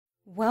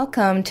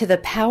Welcome to the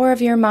Power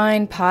of Your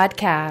Mind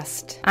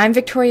podcast. I'm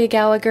Victoria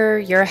Gallagher,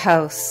 your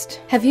host.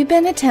 Have you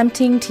been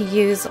attempting to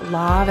use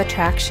law of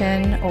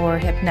attraction or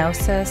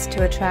hypnosis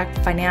to attract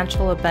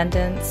financial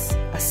abundance,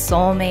 a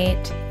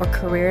soulmate, or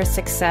career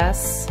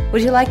success?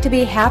 Would you like to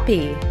be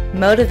happy,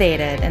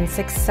 motivated, and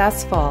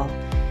successful?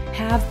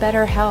 Have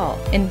better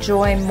health,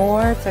 enjoy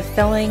more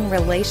fulfilling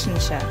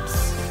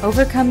relationships,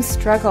 overcome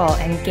struggle,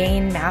 and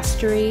gain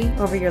mastery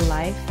over your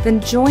life? Then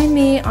join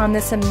me on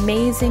this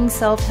amazing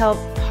self-help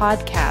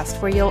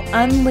podcast where you'll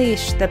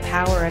unleash the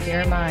power of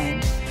your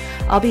mind.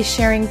 I'll be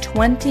sharing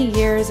 20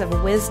 years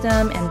of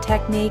wisdom and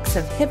techniques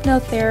of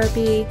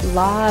hypnotherapy,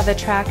 law of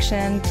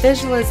attraction,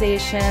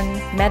 visualization,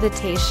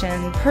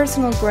 meditation,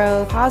 personal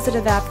growth,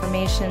 positive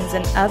affirmations,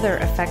 and other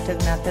effective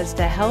methods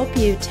to help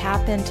you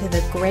tap into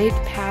the great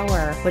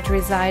power which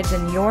resides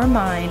in your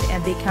mind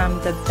and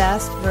become the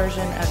best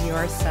version of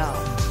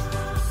yourself.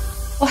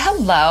 Well,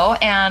 hello,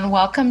 and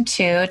welcome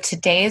to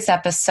today's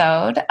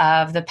episode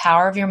of the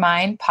Power of Your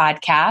Mind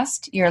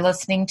podcast. You're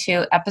listening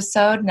to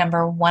episode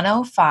number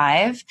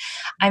 105.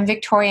 I'm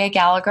Victoria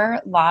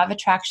Gallagher, Law of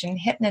Attraction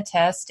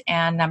hypnotist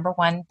and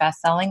 #1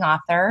 best-selling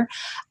author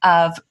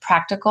of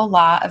Practical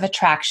Law of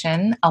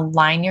Attraction,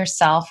 Align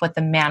Yourself with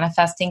the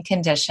Manifesting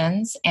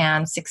Conditions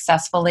and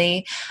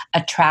Successfully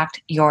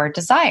Attract Your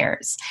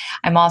Desires.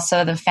 I'm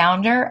also the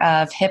founder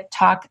of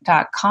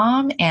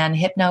HipTalk.com and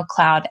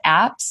HypnoCloud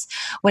apps,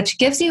 which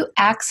gives you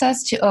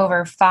access to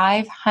over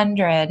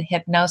 500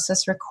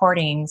 hypnosis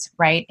recordings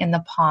right in the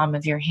palm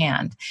of your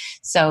hand.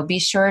 So be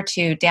sure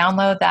to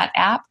download that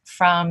app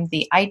from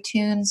the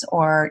iTunes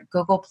or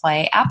Google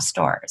Play app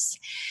stores.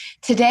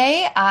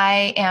 Today,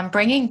 I am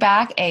bringing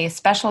back a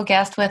special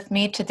guest with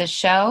me to the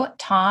show,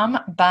 Tom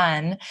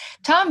Dunn.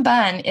 Tom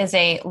Dunn is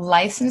a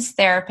licensed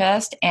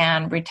therapist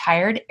and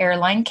retired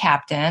airline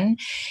captain.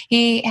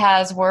 He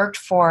has worked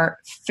for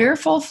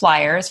Fearful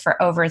Flyers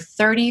for over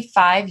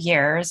 35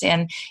 years,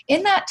 and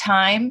in that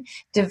time,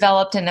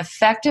 developed an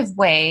effective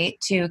way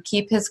to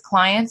keep his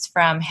clients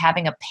from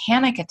having a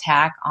panic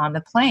attack on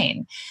the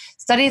plane.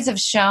 Studies have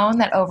shown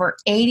that over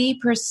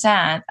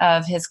 80%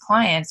 of his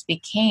clients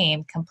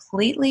became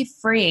completely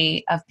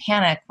free of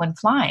panic when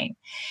flying.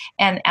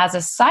 And as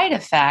a side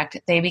effect,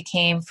 they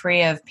became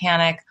free of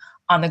panic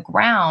on the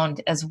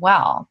ground as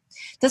well.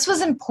 This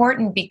was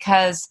important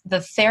because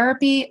the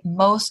therapy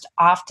most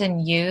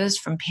often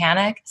used from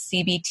panic,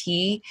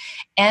 CBT,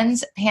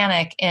 ends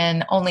panic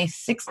in only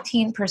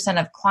 16%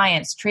 of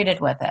clients treated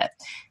with it.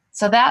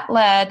 So that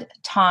led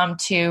Tom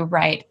to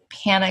write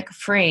Panic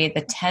Free,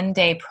 the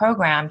 10-day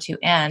program to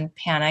end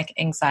panic,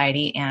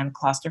 anxiety, and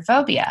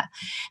claustrophobia.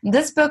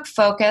 This book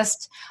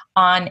focused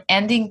on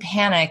ending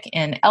panic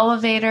in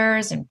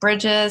elevators and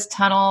bridges,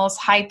 tunnels,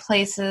 high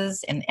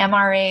places, and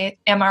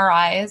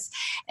MRIs.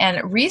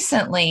 And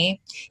recently,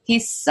 he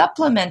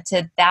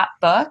supplemented that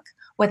book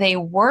with a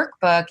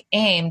workbook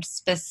aimed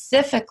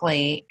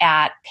specifically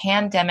at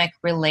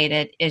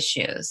pandemic-related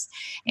issues.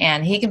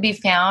 And he can be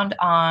found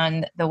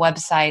on the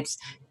websites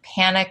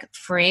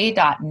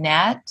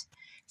panicfree.net,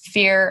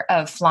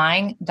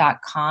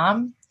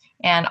 fearofflying.com,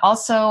 and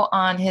also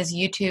on his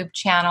YouTube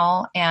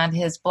channel and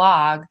his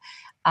blog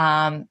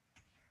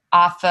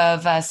off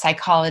of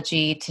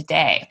Psychology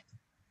Today.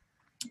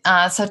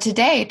 So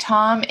today,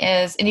 Tom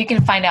is, and you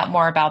can find out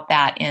more about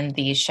that in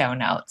the show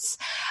notes.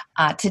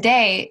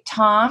 Today,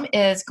 Tom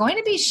is going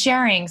to be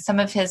sharing some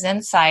of his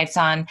insights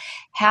on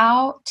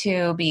how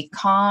to be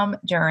calm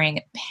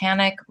during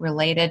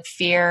panic-related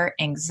fear,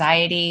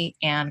 anxiety,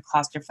 and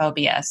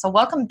claustrophobia. So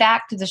welcome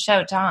back to the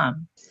show,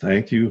 Tom.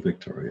 Thank you,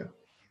 Victoria.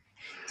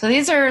 So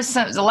these are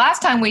the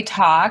last time we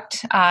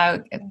talked,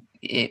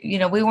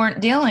 we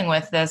weren't dealing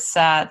with this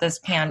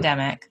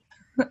pandemic.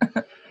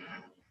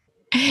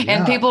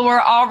 And people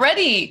were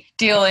already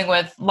dealing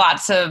with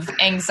lots of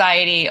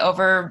anxiety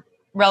over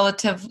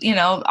relative,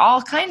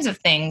 all kinds of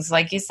things,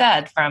 like you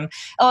said, from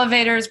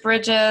elevators,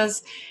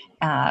 bridges,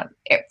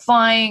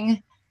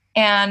 flying.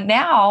 And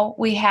now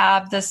we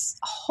have this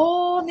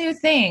whole new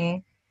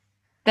thing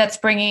that's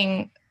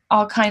bringing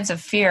all kinds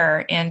of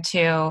fear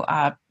into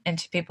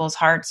people's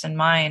hearts and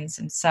minds.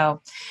 And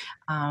so,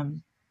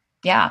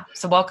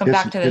 so welcome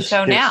back to the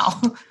show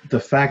now. The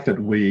fact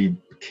that we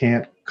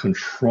can't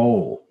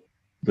control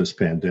this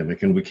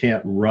pandemic and we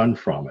can't run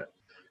from it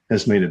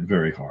has made it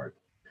very hard,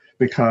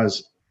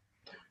 because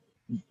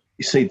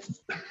you see,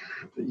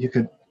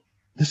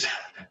 this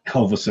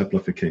hell of a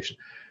simplification.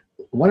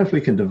 What if we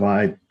can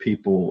divide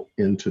people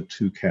into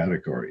two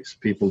categories?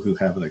 People who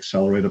have an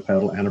accelerator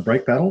pedal and a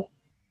brake pedal,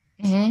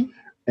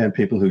 and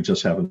people who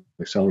just have an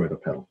accelerator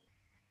pedal.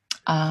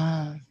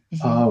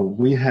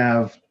 We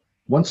have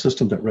one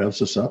system that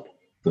revs us up,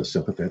 the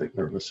sympathetic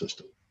nervous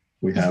system.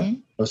 We have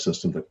a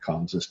system that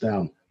calms us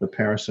down, the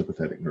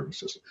parasympathetic nervous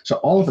system. So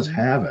all of us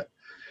have it.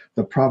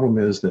 The problem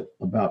is that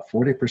about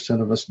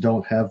 40% of us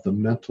don't have the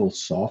mental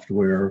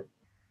software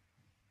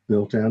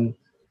built in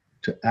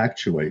to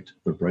actuate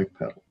the brake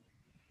pedal.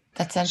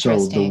 That's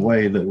interesting. So the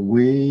way that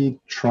we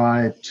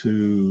try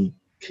to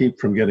keep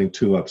from getting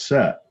too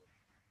upset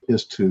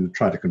is to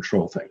try to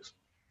control things.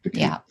 to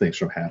keep things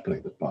from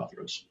happening that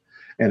bother us.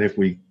 And if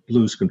we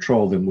lose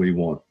control, then we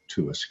want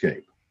to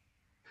escape.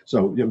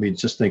 So, I mean,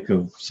 just think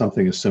of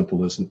something as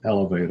simple as an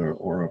elevator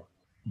or a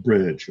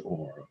bridge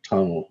or a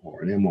tunnel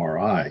or an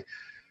MRI.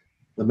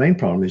 The main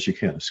problem is you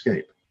can't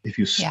escape. If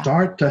you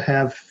start to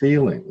have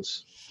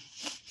feelings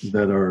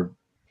that are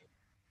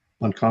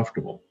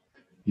uncomfortable,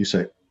 you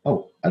say,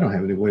 oh, I don't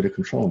have any way to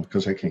control them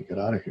because I can't get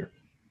out of here.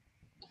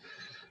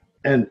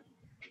 And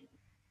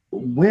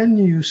when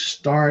you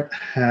start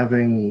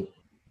having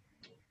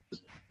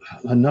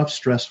enough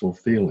stressful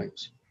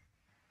feelings,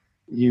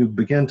 you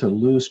begin to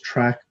lose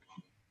track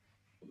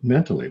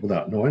mentally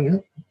without knowing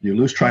it. You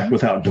lose track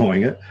without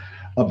knowing it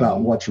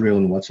about what's real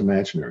and what's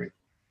imaginary.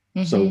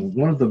 So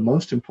one of the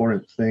most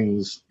important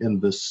things in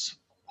this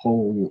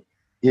whole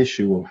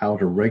issue of how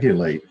to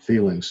regulate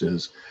feelings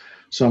is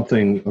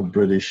something a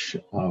British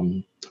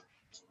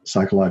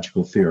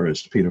psychological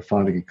theorist, Peter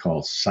Fonagy,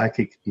 calls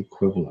psychic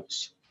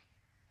equivalence.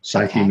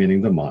 Psyche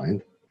meaning the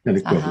mind, and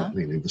equivalent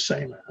meaning the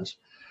same as.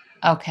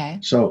 Okay.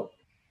 So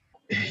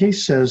he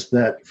says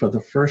that for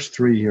the first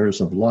 3 years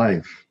of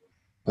life,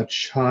 a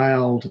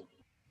child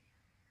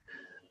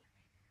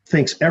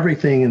thinks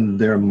everything in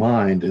their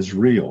mind is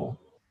real.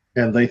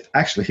 And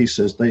he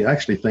says they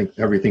actually think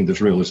everything that's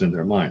real is in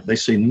their mind. They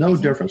see no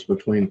difference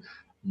between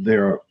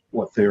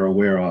what they're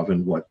aware of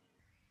and what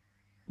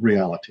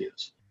reality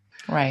is.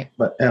 Right.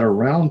 But at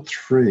around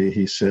 3,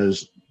 he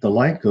says, the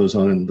light goes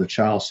on and the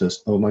child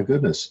says, oh my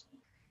goodness,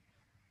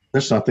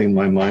 there's something in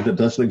my mind that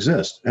doesn't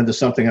exist. And there's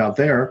something out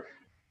there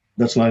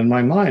that's not in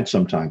my mind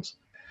sometimes.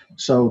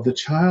 So the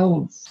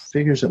child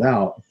figures it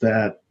out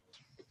that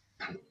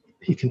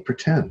he can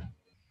pretend.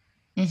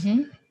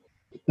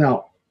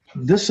 Now,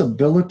 this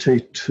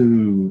ability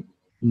to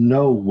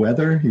know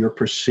whether you're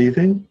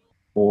perceiving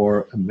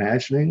or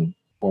imagining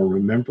or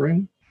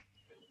remembering,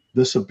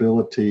 this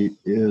ability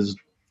is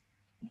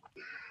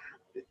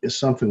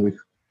something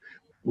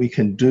we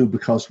can do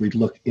because we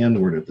look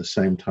inward at the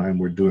same time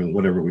we're doing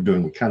whatever we're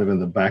doing. We're kind of in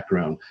the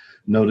background,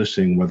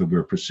 noticing whether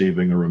we're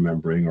perceiving or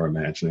remembering or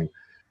imagining.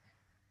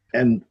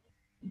 And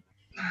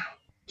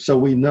so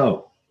we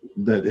know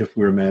that if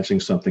we're imagining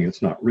something,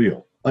 it's not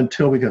real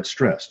until we get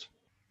stressed.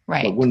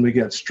 Right. But when we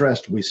get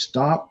stressed, we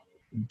stop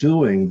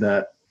doing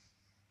that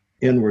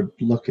inward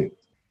looking.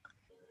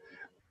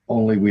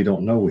 Only we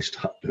don't know we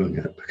stopped doing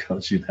it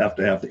because you'd have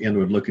to have the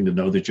inward looking to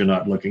know that you're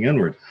not looking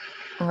inward.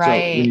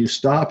 Right. So when you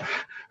stop,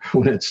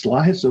 when it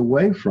slides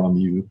away from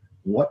you,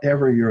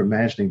 whatever you're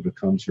imagining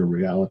becomes your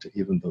reality,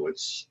 even though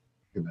it's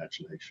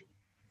imagination.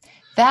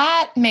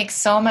 That makes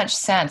so much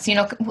sense. You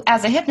know,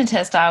 as a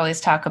hypnotist, I always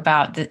talk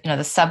about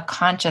the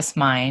subconscious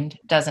mind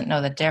doesn't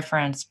know the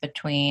difference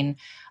between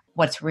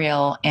what's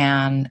real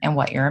and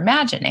what you're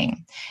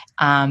imagining.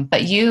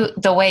 But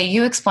the way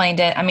you explained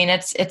it, I mean,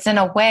 it's in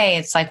a way,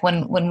 it's like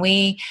when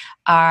we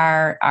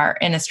are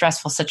in a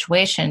stressful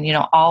situation, you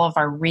know, all of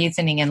our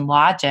reasoning and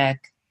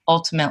logic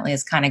ultimately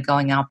is kind of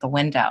going out the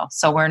window.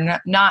 So we're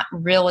not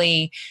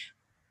really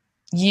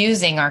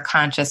using our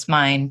conscious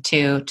mind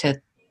to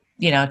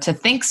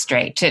think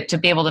straight, to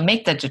be able to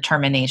make the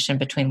determination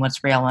between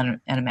what's real and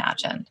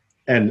imagined.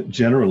 And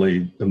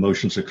generally,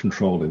 emotions are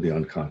controlled in the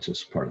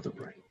unconscious part of the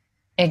brain.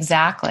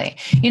 Exactly.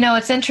 You know,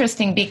 it's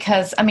interesting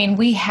because, I mean,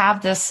 we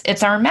have this,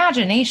 it's our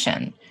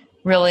imagination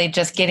really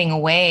just getting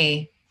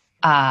away,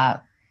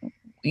 just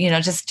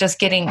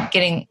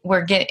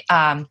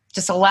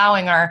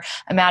allowing our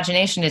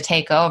imagination to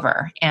take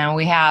over.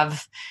 And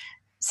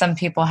some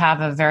people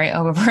have a very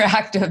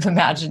overactive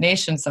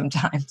imagination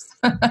sometimes.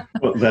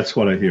 Well, that's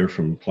what I hear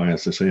from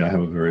clients. They say, I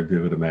have a very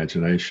vivid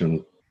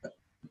imagination.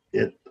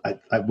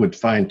 I would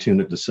fine tune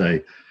it to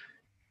say,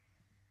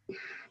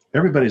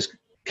 everybody's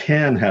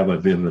can have a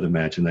vivid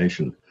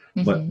imagination,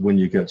 but when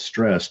you get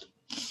stressed,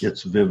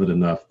 it's vivid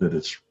enough that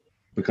it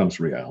becomes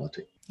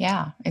reality.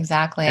 Yeah,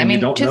 exactly. And I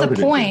mean, to the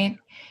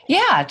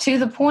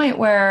point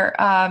where,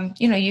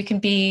 you can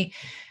be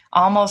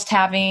almost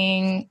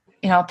having,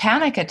 a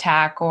panic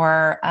attack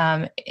or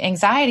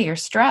anxiety or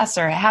stress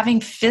or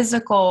having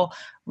physical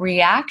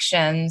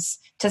reactions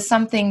to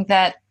something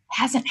that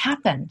hasn't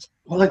happened.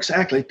 Well,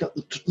 exactly.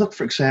 Look,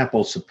 for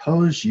example,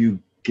 suppose you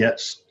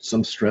get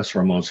some stress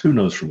hormones, who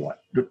knows from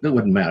what? It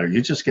wouldn't matter.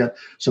 You just get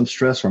some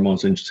stress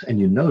hormones and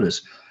you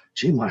notice,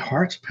 gee, my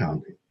heart's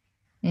pounding.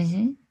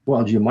 Mm-hmm.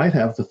 Well, you might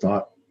have the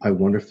thought, I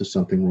wonder if there's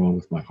something wrong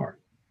with my heart.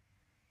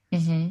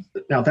 Mm-hmm.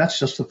 Now, that's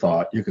just a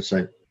thought. You could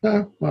say,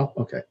 well,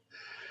 okay.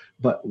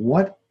 But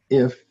what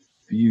if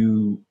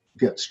you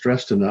get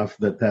stressed enough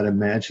that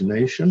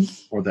imagination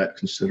or that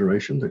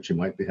consideration that you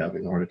might be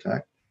having a heart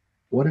attack,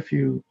 what if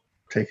you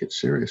take it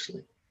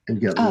seriously and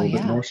get a little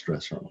bit more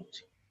stress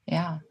hormones?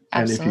 Yeah,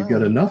 absolutely. And if you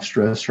get enough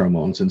stress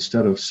hormones,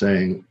 instead of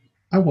saying,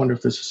 I wonder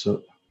if this is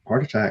a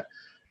heart attack,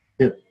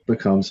 it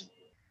becomes,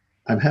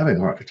 I'm having a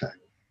heart attack.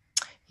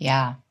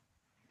 Yeah.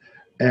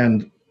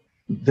 And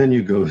then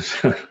you go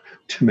to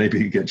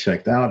maybe get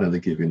checked out and they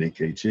give you an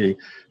EKG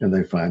and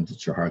they find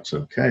that your heart's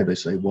okay. They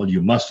say, well,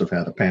 you must have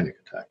had a panic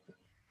attack.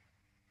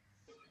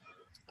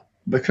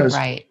 Because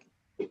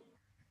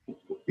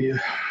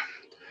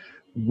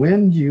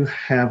when you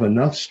have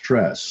enough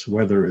stress,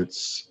 whether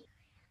it's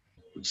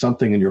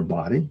something in your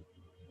body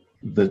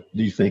that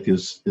you think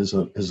is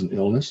an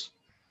illness,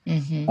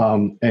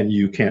 and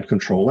you can't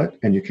control it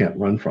and you can't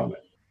run from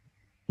it.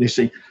 You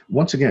see,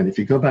 once again, if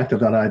you go back to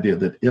that idea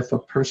that if a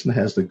person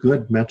has the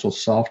good mental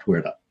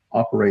software to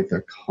operate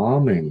their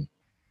calming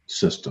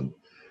system,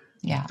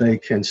 they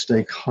can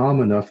stay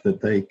calm enough that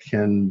they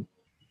can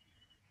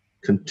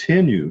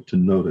continue to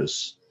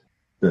notice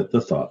that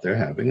the thought they're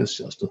having is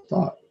just a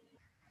thought.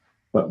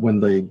 But when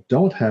they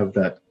don't have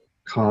that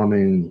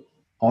calming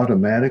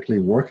automatically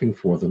working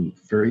for them,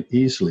 very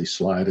easily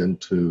slide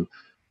into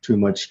too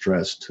much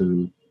stress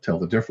to tell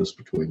the difference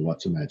between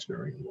what's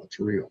imaginary and what's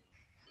real.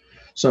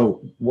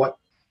 So what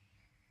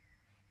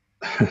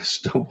I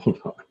stumbled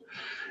on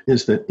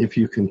is that if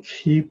you can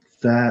keep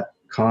that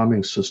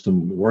calming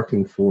system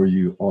working for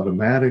you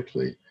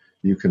automatically,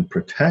 you can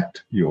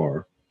protect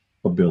your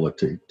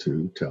ability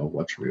to tell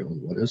what's real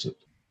and what isn't.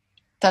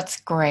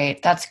 That's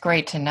great. That's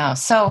great to know.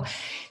 So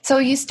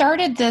you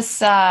started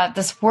this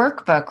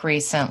workbook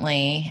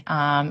recently,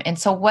 and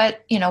so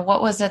what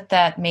was it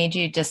that made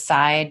you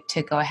decide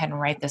to go ahead and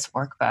write this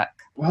workbook?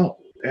 Well,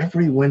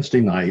 every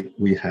Wednesday night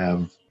we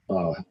have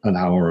an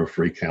hour of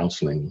free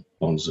counseling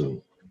on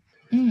Zoom.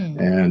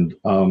 And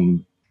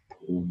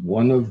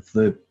one of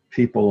the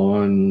people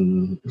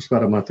on, it was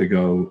about a month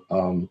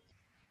ago,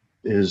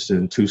 is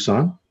in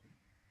Tucson.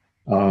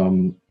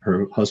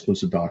 Her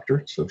husband's a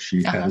doctor, so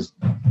she has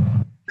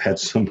had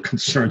some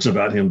concerns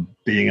about him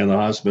being in the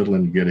hospital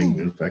and getting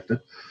infected.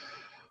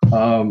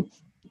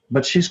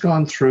 But she's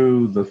gone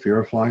through the Fear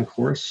of Flying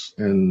course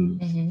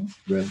and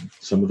read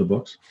some of the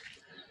books.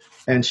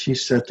 And she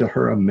said to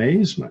her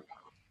amazement,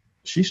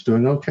 she's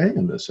doing okay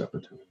in this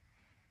epidemic.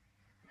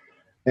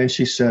 And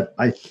she said,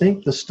 I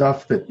think the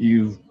stuff that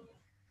you've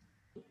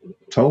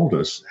told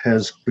us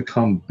has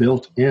become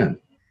built in.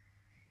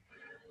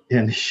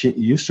 And she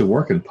used to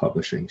work in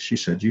publishing. She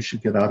said, you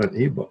should get out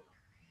an ebook.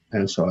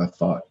 And so I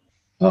thought,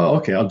 oh,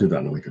 okay, I'll do that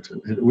in a week or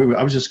two.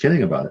 I was just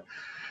kidding about it.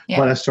 Yeah.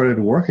 But I started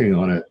working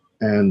on it,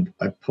 and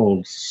I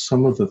pulled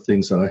some of the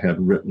things that I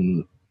had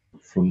written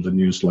from the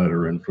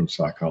newsletter and from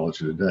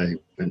Psychology Today,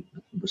 and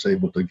was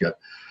able to get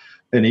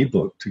an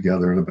ebook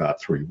together in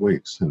about 3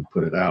 weeks and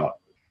put it out.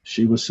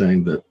 She was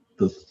saying that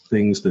the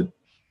things that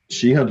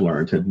she had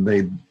learned had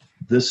made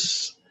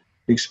this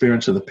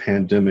experience of the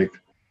pandemic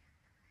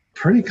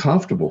pretty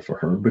comfortable for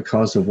her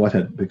because of what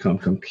had become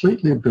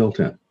completely built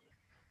in.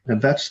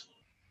 And that's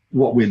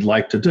what we'd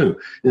like to do,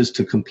 is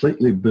to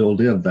completely build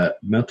in that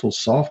mental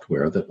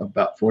software that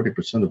about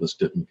 40% of us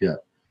didn't get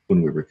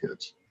when we were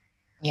kids.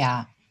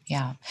 Yeah.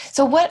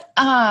 So what,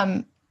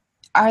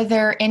 are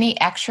there any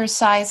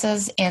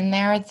exercises in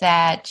there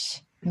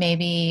that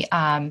maybe,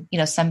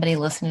 somebody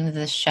listening to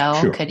this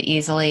show could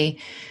easily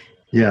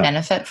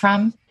benefit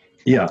from?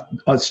 Yeah.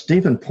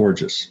 Stephen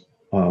Porges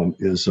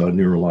is a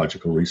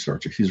neurological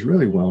researcher. He's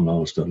really well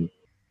known,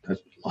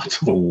 has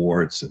lots of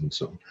awards. And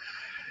so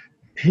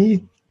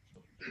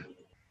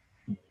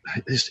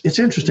it's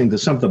interesting that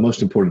some of the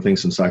most important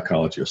things in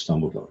psychology are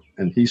stumbled on.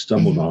 And he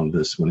stumbled on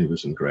this when he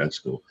was in grad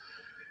school.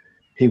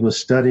 He was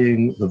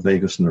studying the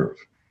vagus nerve.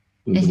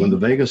 When the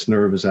vagus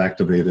nerve is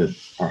activated,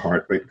 our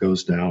heart rate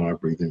goes down, our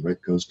breathing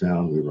rate goes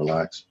down, we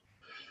relax.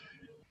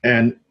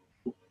 And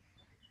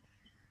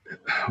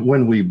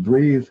when we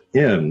breathe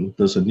in,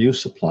 there's a new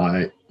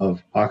supply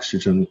of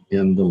oxygen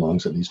in the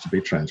lungs that needs to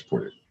be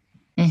transported.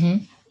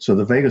 So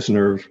the vagus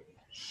nerve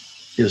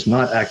is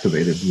not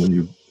activated when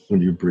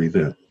you breathe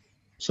in,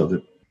 so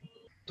that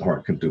the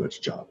heart can do its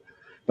job.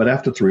 But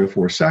after 3 or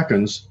 4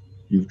 seconds,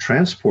 you've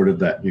transported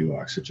that new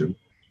oxygen,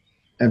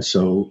 and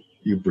so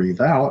you breathe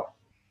out.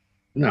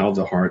 Now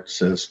the heart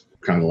says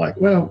kind of like,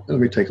 well, let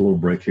me take a little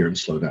break here and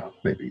slow down,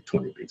 maybe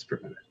 20 beats per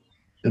minute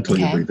until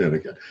you breathe in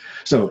again.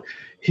 So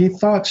he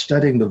thought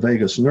studying the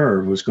vagus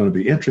nerve was going to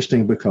be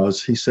interesting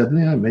because he said,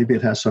 maybe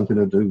it has something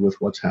to do with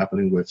what's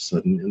happening with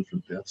sudden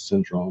infant death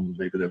syndrome.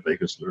 Maybe the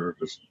vagus nerve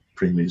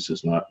preemies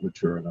is not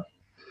mature enough.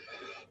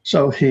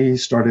 So he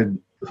started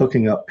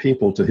hooking up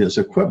people to his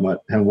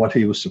equipment. And what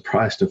he was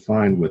surprised to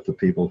find with the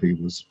people he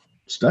was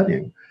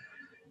studying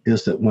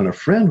is that when a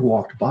friend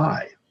walked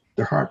by,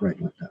 their heart rate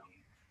went down.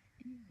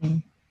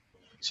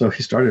 So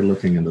he started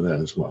looking into that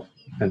as well.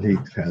 And he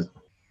has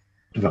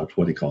developed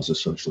what he calls a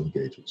social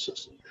engagement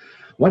system.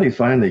 What he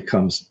finally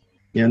comes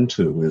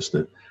into is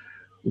that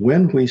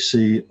when we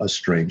see a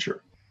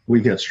stranger, we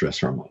get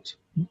stress hormones.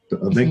 The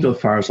amygdala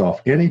fires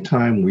off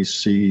anytime we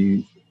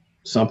see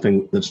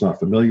something that's not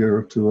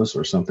familiar to us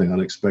or something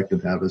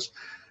unexpected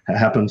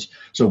happens.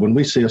 So when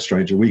we see a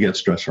stranger, we get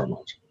stress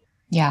hormones.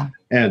 Yeah.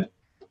 And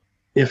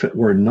if it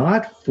were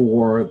not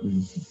for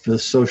the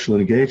social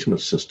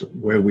engagement system,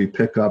 where we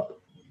pick up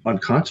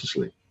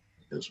unconsciously,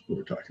 as we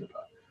were talking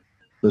about,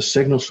 the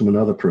signals from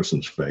another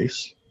person's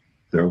face,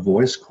 their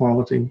voice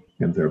quality,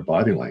 and their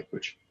body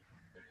language,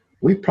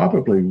 we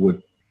probably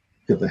would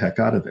get the heck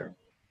out of there.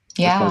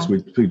 Yeah. Because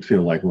we'd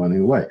feel like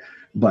running away.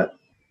 But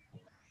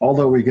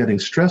although we're getting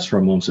stress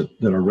hormones that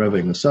are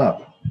revving us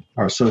up,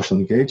 our social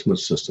engagement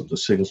system, the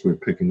signals we're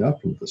picking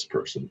up from this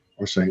person,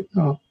 are saying,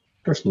 oh,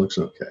 person looks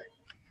okay.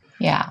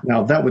 Yeah.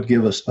 Now, that would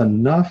give us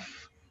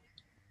enough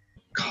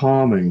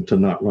calming to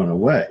not run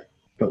away,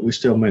 but we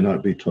still may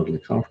not be totally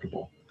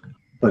comfortable.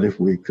 But if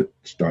we could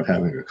start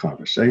having a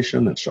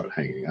conversation and start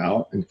hanging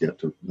out and get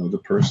to know the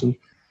person,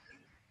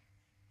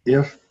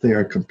 if they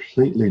are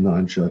completely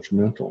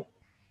non-judgmental,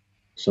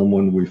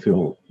 someone we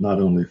feel not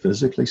only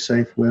physically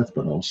safe with,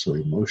 but also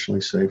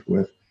emotionally safe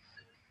with,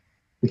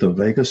 the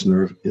vagus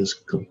nerve is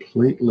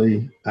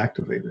completely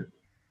activated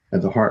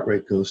and the heart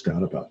rate goes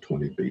down about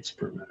 20 beats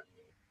per minute.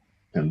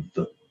 And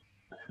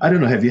I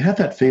don't know, have you had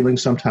that feeling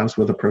sometimes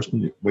with a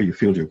person where you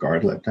feel your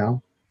guard let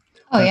down?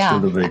 Oh,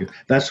 yeah.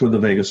 That's when the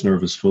vagus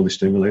nerve is fully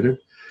stimulated.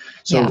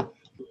 So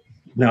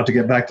now to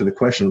get back to the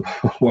question,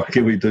 what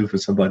can we do for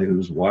somebody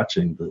who's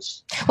watching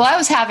this? Well, I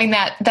was having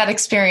that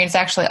experience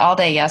actually all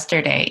day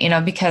yesterday,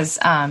 because,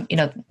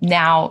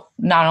 now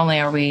not only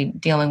are we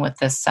dealing with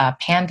this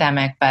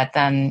pandemic, but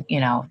then,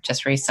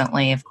 just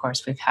recently, of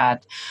course, we've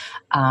had,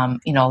 a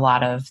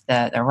lot of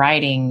the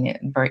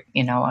rioting,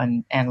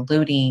 and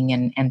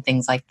looting and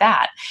things like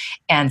that.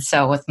 And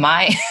so with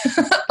my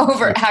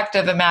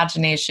overactive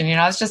imagination,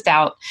 I was just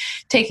out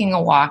taking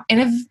a walk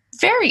in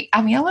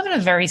I live in a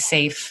very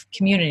safe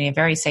community, a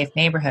very safe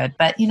neighborhood,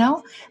 but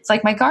it's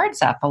like my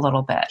guard's up a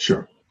little bit.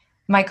 Sure.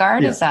 My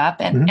guard is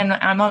up and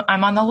I'm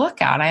on the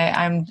lookout.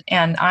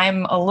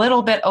 I'm a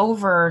little bit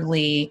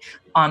overly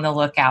on the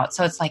lookout.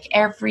 So it's like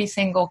every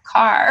single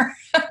car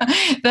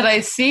that I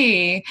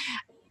see,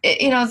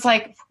 it's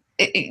like,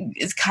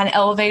 it's kind of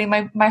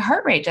elevating my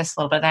heart rate just a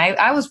little bit. And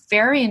I was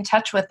very in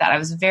touch with that. I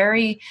was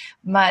very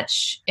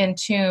much in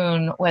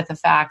tune with the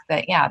fact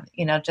that,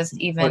 just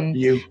even... But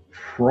you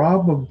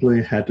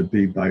probably had to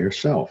be by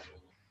yourself.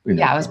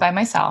 I was by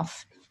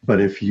myself. But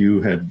if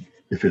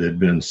it had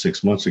been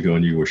 6 months ago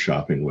and you were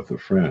shopping with a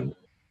friend,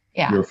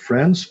 your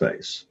friend's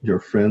face, your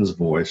friend's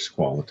voice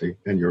quality,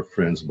 and your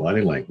friend's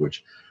body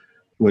language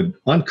would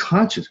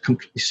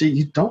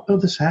you don't know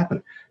this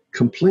happened,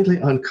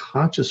 completely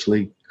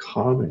unconsciously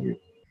calming you.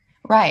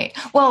 Right.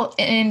 Well,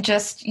 and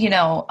just, we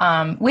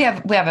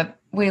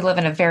live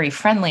in a very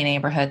friendly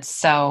neighborhood.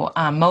 So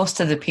most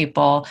of the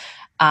people,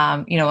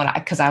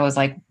 because I was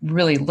like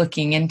really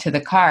looking into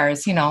the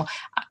cars,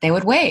 they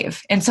would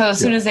wave. And so as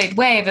soon as they'd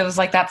wave, it was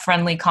like that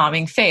friendly,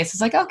 calming face.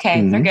 It's like,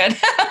 okay, they're good.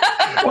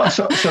 Well,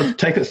 so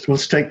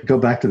go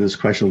back to this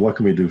question. What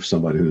can we do for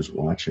somebody who's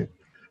watching?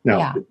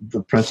 Now,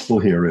 the principle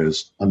here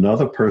is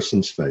another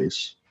person's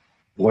face,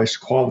 voice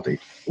quality.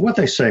 What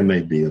they say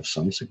may be of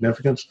some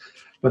significance,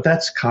 but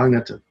that's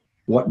cognitive.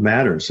 What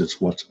matters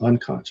is what's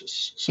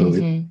unconscious.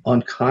 So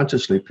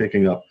unconsciously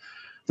picking up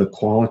the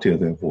quality of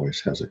their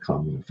voice has a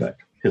calming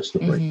effect, hits the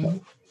brake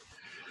pedal.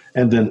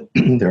 And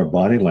then their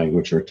body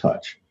language or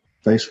touch,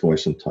 face,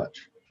 voice, and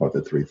touch are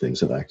the three things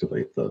that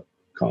activate the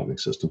calming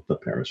system, the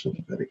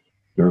parasympathetic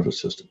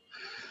nervous system.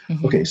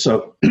 Okay,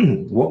 so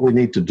what we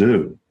need to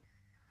do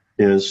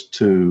is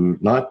to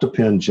not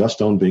depend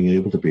just on being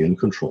able to be in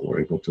control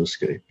or able to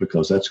escape,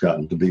 because that's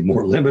gotten to be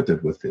more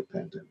limited with the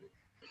pandemic.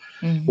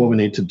 What we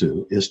need to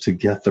do is to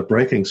get the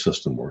braking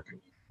system working.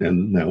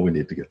 And now we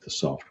need to get the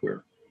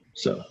software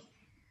set up.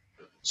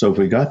 So if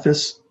we got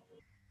this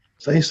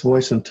face,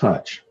 voice, and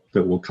touch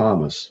that will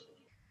calm us,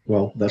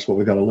 well, that's what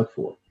we got to look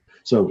for.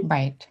 So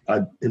I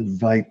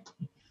invite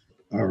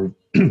our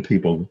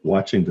people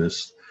watching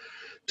this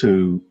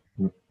to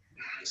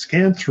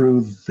scan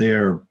through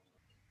the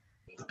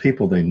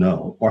people they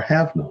know or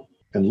have known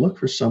and look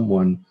for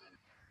someone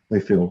they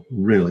feel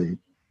really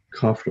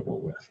comfortable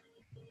with.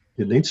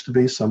 It needs to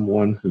be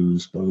someone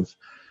who's both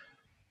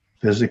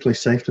physically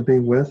safe to be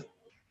with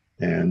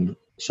and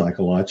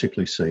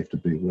psychologically safe to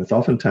be with.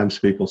 Oftentimes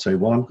people say,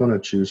 well, I'm going to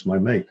choose my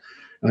mate.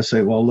 And I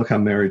say, well, look,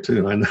 I'm married too.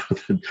 And I know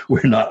that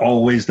we're not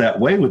always that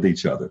way with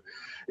each other.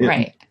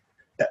 Right.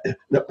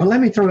 But let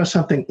me throw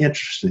something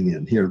interesting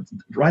in here,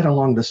 right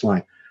along this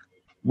line.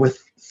 With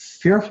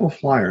fearful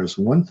flyers,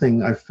 one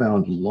thing I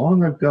found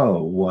long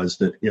ago was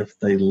that if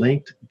they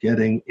linked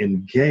getting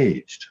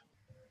engaged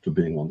to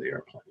being on the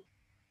airplane,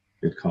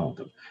 it calmed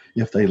them.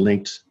 If they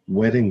linked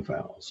wedding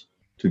vows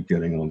to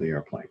getting on the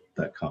airplane,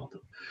 that calmed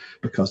them.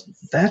 Because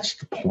that's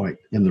the point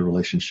in the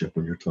relationship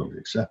when you're totally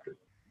accepted.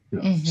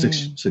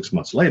 6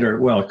 months later,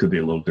 well, it could be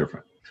a little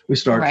different. We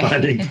start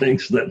finding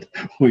things that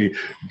we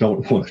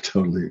don't want to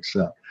totally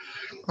accept.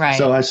 Right.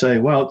 So I say,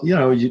 well,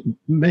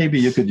 maybe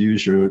you could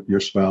use your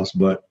spouse,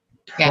 but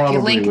if you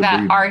link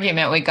that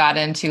argument we got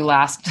into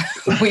last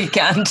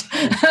weekend,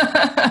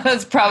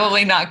 it's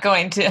probably not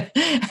going to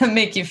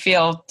make you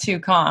feel too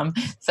calm.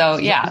 So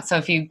so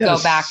if you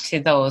go back to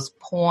those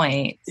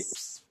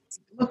points,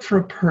 look for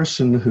a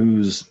person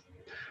who's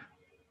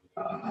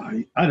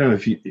I don't know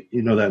if you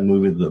know that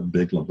movie, The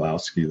Big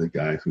Lebowski, the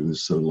guy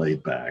who's so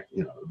laid back,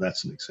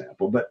 that's an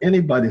example. But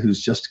anybody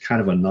who's just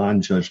kind of a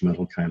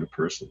non-judgmental kind of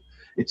person.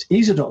 It's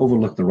easy to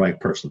overlook the right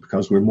person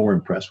because we're more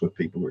impressed with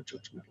people who are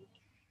judgmental.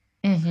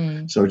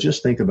 So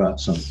just think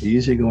about some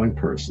easygoing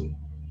person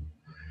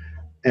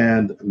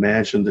and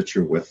imagine that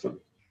you're with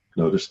them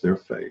Notice their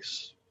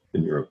face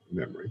in your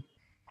memory,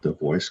 the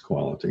voice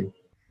quality,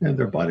 and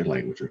their body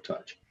language or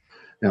touch.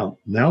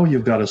 Now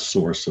you've got a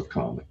source of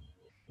calming.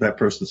 That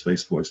person's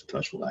face, voice, and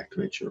touch will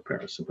activate your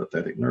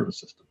parasympathetic nervous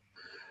system.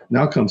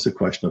 Now comes the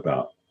question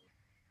about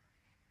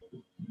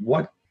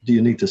what do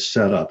you need to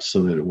set up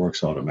so that it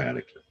works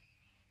automatically?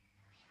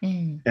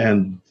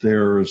 And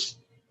there's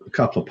a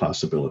couple of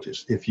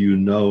possibilities. If you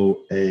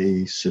know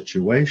a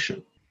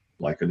situation,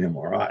 like an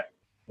MRI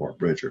or a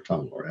bridge or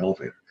tunnel or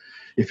elevator,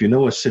 if you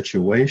know a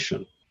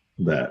situation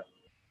that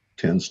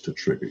tends to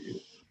trigger you,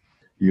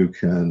 you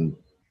can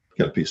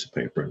get a piece of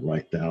paper and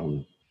write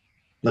down,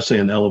 let's say,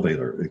 an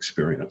elevator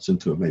experience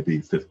into maybe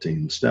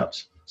 15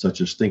 steps,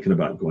 such as thinking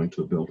about going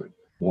to a building,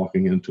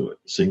 walking into it,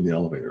 seeing the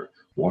elevator,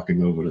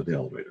 walking over to the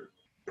elevator,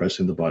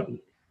 pressing the button,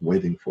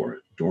 waiting for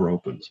it, door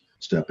opens,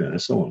 step in,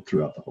 and so on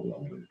throughout the whole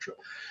elevator trip.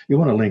 You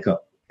want to link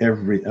up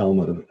every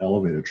element of an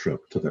elevator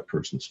trip to that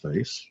person's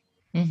face.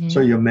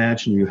 So you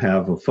imagine you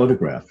have a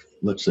photograph,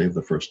 let's say, of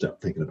the first step,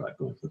 thinking about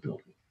going to the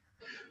building.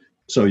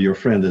 So your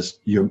friend is,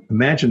 you're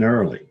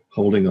imaginarily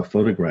holding a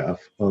photograph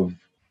of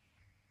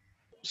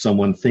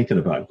someone thinking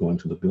about going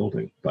to the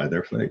building by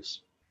their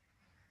face,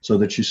 so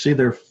that you see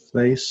their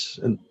face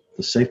and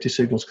the safety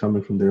signals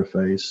coming from their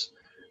face,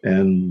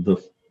 and the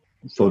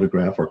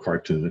photograph or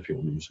cartoon, if you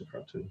want to use a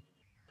cartoon,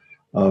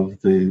 of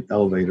the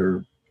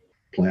elevator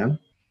plan,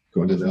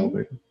 going to the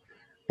elevator.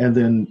 And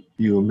then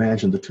you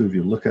imagine the two of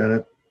you look at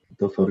it,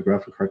 the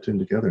photograph and cartoon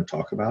together, and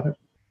talk about it.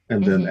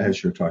 And then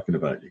as you're talking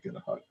about it, you get a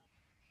hug.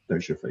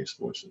 There's your face,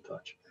 voice, and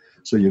touch.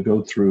 So you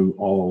go through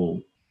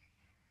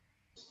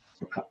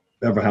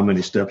how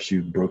many steps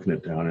you've broken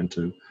it down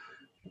into,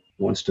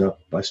 one step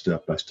by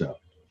step by step,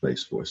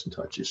 face, voice, and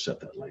touch. You set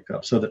that link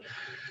up so that,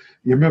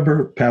 you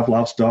remember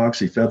Pavlov's dogs?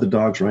 He fed the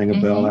dogs, rang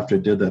a bell. After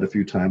he did that a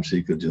few times,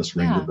 he could just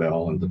ring the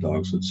bell and the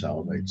dogs would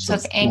salivate. So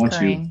it's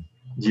anchoring.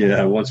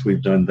 Once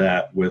we've done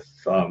that with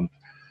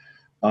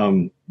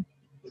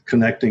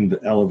connecting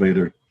the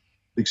elevator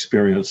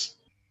experience,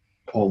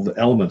 all the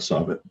elements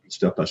of it,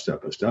 step by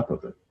step by step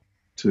of it,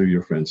 to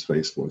your friend's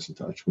face, voice, and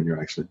touch. When you're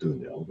actually doing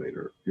the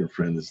elevator, your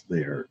friend is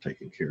there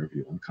taking care of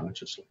you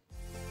unconsciously.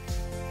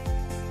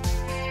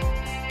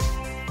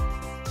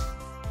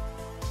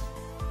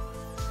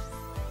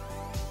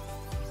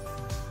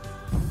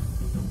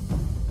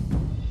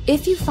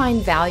 If you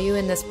find value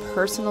in this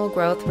personal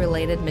growth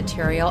related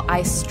material,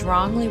 I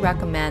strongly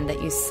recommend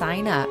that you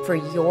sign up for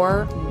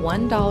your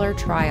 $1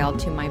 trial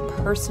to my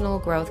Personal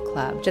Growth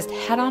Club. Just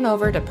head on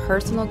over to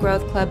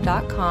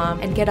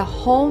personalgrowthclub.com and get a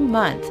whole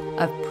month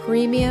of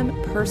premium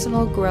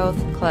Personal Growth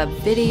Club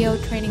video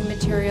training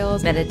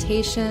materials,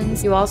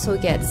 meditations. You also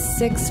get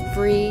 6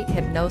 free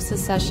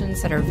hypnosis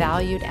sessions that are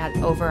valued at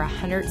over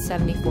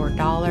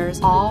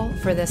 $174, all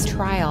for this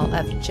trial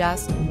of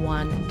just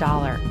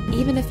 $1.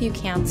 Even if you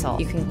cancel,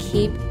 you can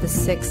keep the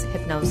 6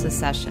 hypnosis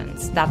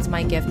sessions. That's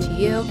my gift to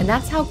you, and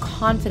that's how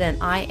confident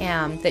I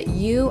am that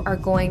you are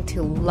going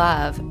to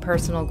love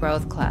Personal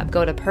Growth Club.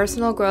 Go to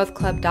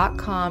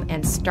personalgrowthclub.com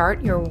and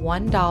start your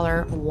 $1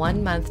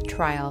 1-month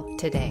trial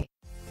today.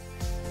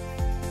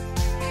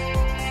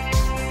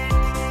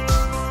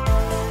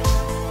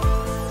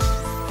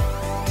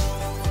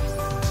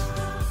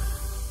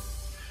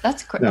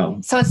 That's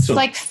great. So it's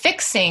like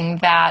fixing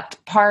that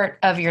part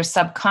of your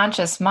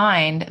subconscious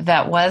mind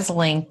that was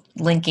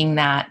linking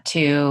that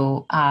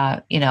to,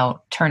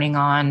 turning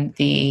on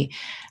the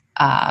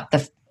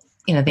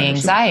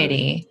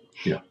anxiety.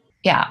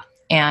 Yeah.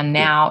 And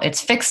now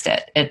it's fixed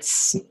it.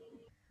 It's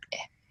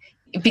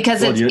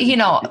because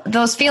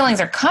those feelings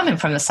are coming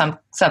from the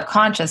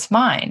subconscious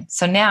mind.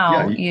 So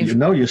now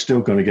you're still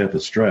going to get the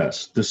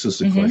stress. This is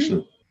the question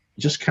of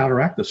just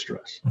counteract the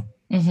stress,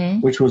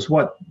 which was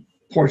what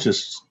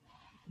Porges,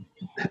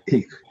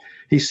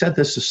 he said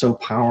this is so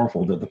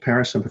powerful that the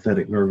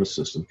parasympathetic nervous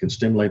system can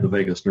stimulate the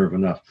vagus nerve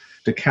enough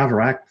to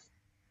counteract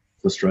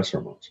the stress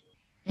hormones.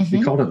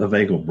 He called it the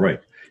vagal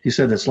brake. He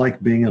said it's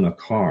like being in a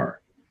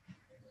car,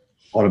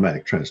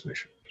 automatic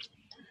transmission.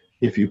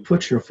 If you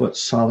put your foot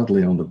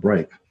solidly on the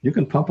brake, you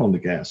can pump on the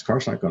gas.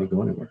 Car's not going to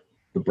go anywhere.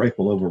 The brake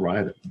will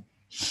override it.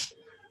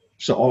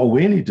 So all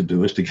we need to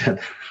do is to get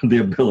the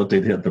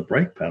ability to hit the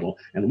brake pedal,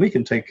 and we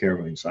can take care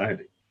of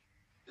anxiety.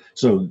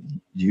 So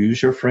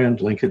use your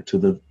friend, link it to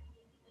the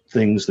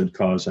things that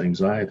cause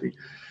anxiety.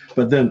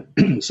 But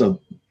then, so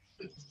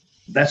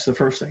that's the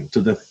first thing, to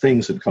the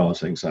things that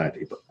cause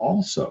anxiety, but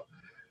also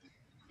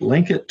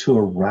link it to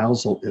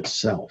arousal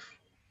itself.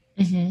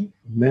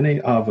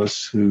 Many of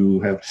us who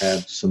have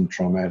had some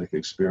traumatic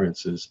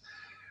experiences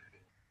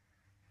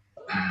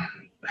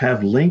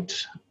have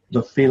linked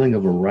the feeling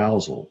of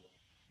arousal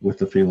with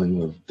the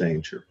feeling of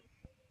danger.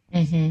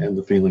 And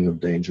the feeling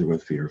of danger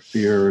with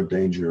fear,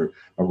 danger,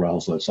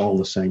 arousal, it's all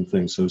the same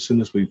thing. So as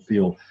soon as we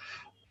feel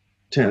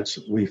tense,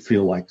 we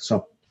feel like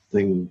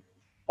something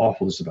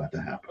awful is about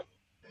to happen.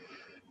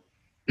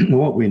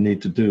 What we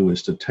need to do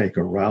is to take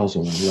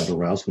arousal and let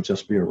arousal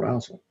just be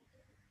arousal.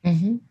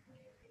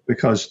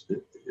 Because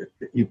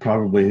you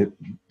probably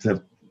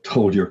have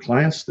told your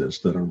clients this,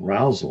 that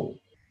arousal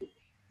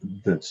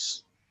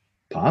that's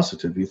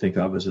positive, you think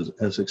of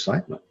as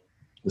excitement.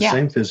 The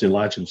same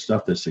physiological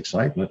stuff that's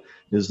excitement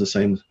is the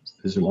same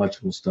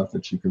physiological stuff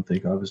that you can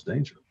think of as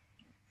danger.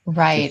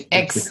 Right.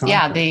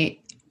 The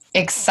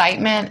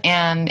excitement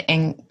and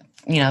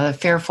the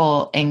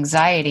fearful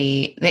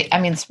anxiety.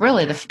 It's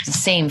really the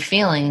same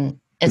feeling.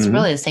 It's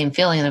really the same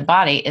feeling in the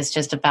body. It's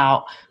just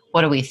about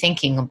what are we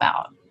thinking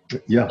about?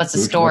 Yeah. What's the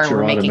story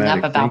we're making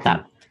up about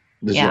that?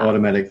 Does your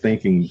automatic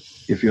thinking,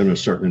 if you're in a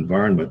certain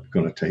environment,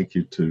 going to take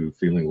you to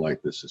feeling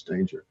like this is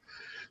danger?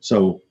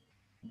 So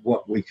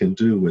what we can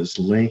do is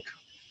link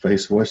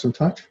face, voice, and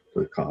touch,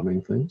 the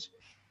calming things,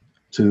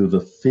 to the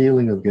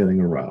feeling of getting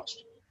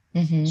aroused.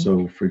 Mm-hmm.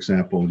 So, for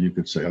example, you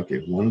could say, okay,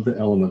 one of the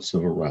elements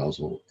of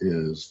arousal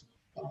is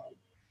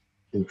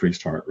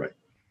increased heart rate.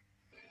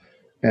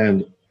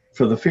 And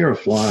for the fear of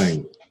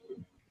flying,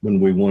 when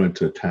we wanted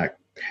to attack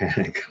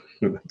panic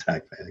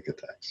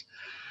attacks,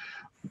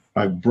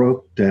 I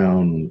broke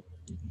down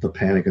the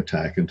panic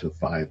attack into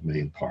 5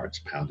 main parts: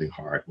 pounding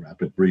heart,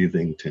 rapid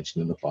breathing,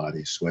 tension in the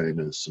body,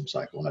 sweatiness, some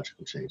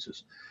psychological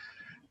changes.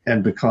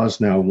 And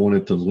because now I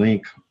wanted to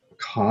link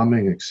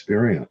calming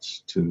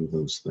experience to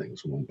those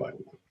things one by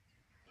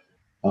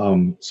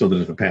one, so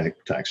that if a panic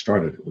attack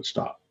started, it would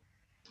stop.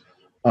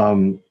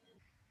 I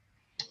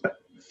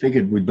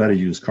figured we'd better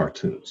use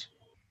cartoons.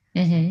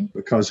 Mm-hmm.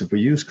 Because if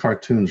we use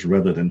cartoons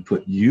rather than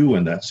put you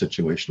in that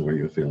situation where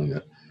you're feeling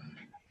it,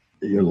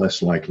 you're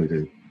less likely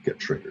to get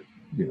triggered.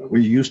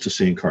 We're used to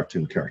seeing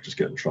cartoon characters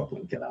get in trouble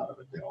and get out of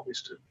it. They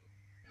always do.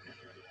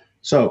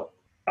 So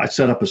I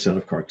set up a set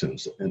of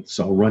cartoons, and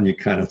so I'll run you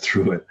kind of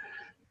through it.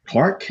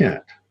 Clark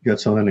Kent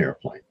gets on an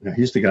airplane. Now,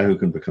 he's the guy who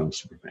can become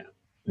Superman.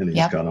 And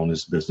he's got on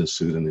his business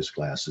suit and his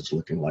glasses,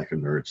 looking like a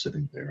nerd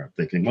sitting there. I'm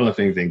thinking, well, if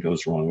anything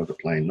goes wrong with the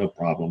plane, no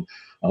problem.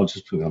 I'll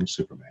just become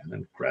Superman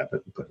and grab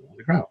it and put it on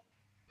the ground.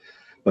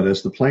 But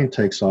as the plane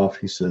takes off,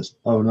 he says,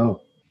 oh,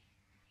 no.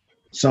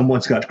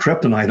 Someone's got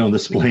kryptonite on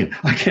this plane.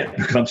 I can't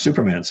become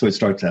Superman. So he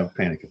starts to have a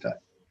panic attack.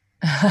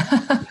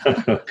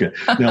 Okay.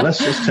 Now let's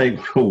just take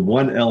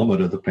one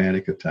element of the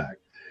panic attack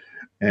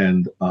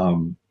and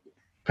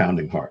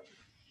pounding heart.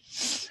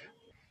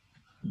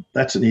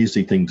 That's an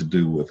easy thing to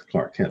do with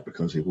Clark Kent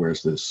because he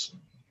wears this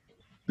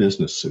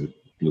business suit,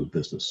 blue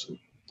business suit.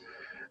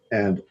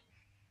 And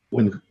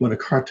when a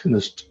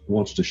cartoonist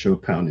wants to show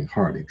pounding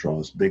heart, he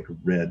draws big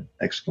red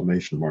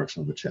exclamation marks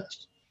on the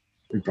chest.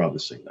 You've probably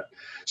seen that.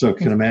 So you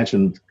can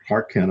imagine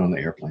Clark Kent on the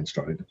airplane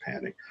starting to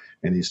panic,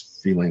 and he's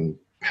feeling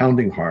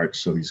pounding heart,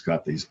 so he's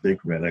got these big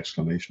red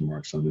exclamation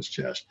marks on his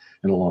chest,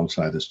 and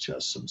alongside his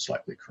chest, some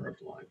slightly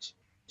curved lines.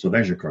 So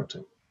there's your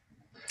cartoon.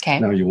 Okay.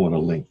 Now you want to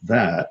link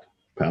that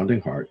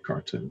pounding heart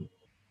cartoon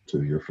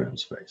to your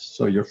friend's face.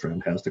 So your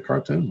friend has the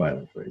cartoon by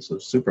their face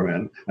of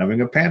Superman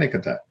having a panic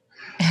attack.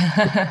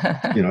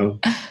 At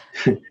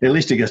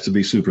least he gets to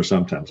be super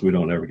sometimes. We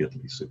don't ever get to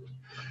be super.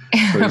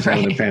 So he's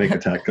having a panic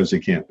attack because he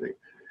can't be.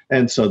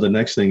 And so the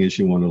next thing is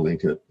you want to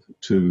link it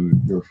to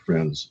your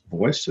friend's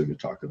voice. So you're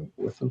talking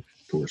with them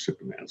towards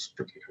Superman's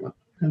predicament.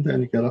 And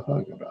then you get a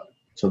hug about it.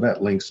 So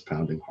that links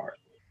pounding heart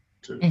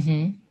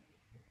to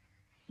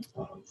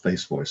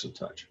face, voice, and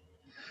touch.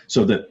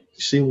 So that,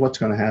 see, what's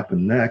going to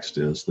happen next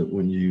is that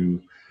when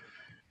you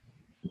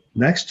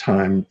next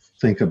time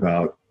think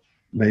about,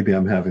 maybe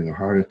I'm having a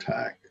heart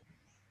attack,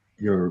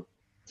 your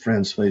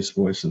friend's face,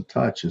 voice, and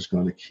touch is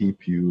going to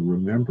keep you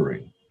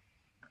remembering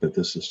that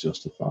this is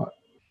just a thought.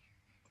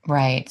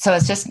 Right. So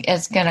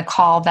it's going to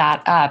call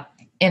that up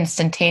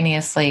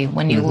instantaneously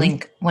when you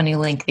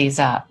link these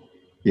up.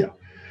 Yeah.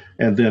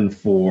 And then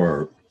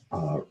for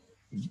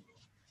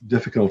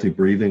difficulty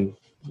breathing,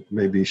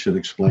 maybe you should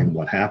explain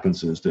what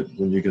happens is that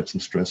when you get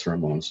some stress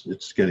hormones,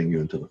 it's getting you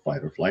into the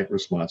fight or flight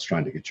response,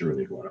 trying to get you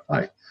ready to run a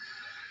fight.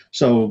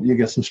 So you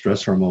get some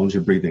stress hormones,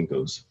 your breathing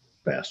goes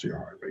faster, your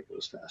heart rate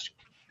goes faster.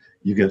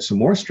 You get some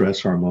more stress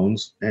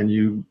hormones and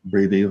you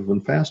breathe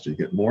even faster. You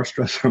get more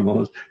stress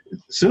hormones.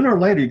 Sooner or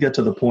later, you get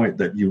to the point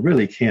that you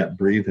really can't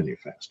breathe any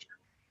faster.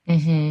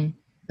 Mm-hmm.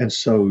 And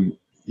so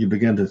you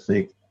begin to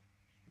think,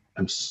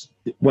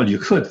 you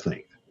could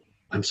think,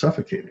 I'm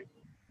suffocating.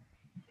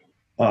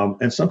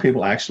 And some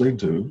people actually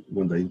do,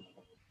 when they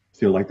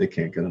feel like they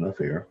can't get enough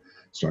air,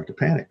 start to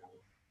panic.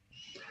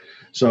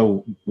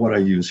 So what I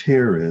use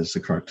here is a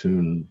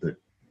cartoon that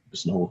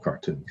is an old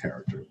cartoon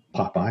character,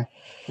 Popeye,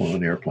 on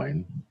an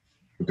airplane,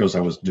 because I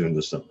was doing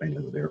this stuff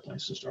mainly with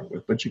airplanes to start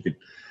with. But you could,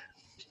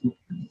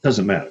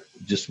 doesn't matter,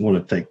 just want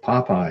to take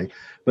Popeye.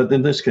 But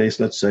in this case,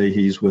 let's say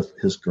he's with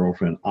his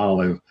girlfriend,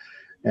 Olive,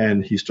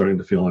 and he's starting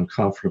to feel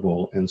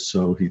uncomfortable. And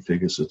so he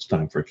figures it's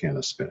time for a can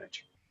of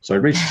spinach. So he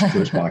reaches into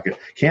his pocket,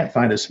 can't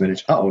find his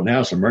spinach. Now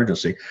it's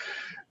emergency.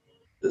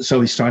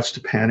 So he starts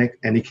to panic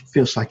and he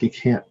feels like he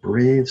can't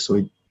breathe.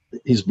 So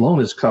he's blown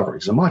his cover.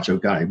 He's a macho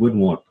guy. He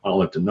wouldn't want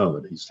Olive to know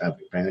that he's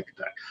having a panic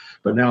attack.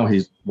 But now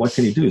what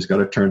can he do? He's got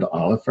to turn to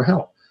Olive for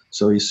help.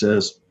 So he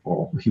says,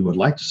 or he would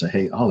like to say,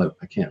 hey, Olive,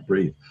 I can't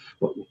breathe.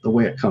 But the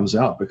way it comes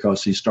out,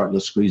 because he's starting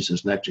to squeeze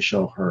his neck to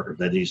show her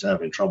that he's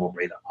having trouble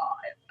breathing.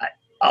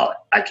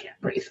 I can't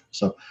breathe.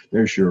 So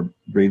there's your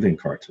breathing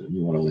cartoon.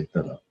 You want to link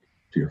that up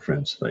to your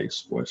friend's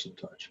face, voice, and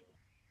touch.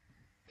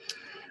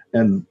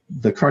 And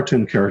the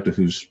cartoon character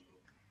who's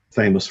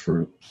famous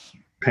for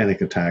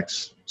panic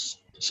attacks,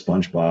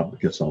 SpongeBob,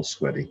 gets all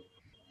sweaty.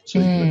 So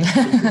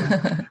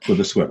with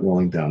the sweat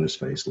rolling down his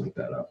face, link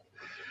that up.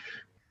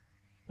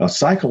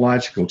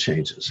 Psychological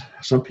changes.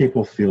 Some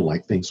people feel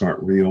like things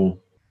aren't real.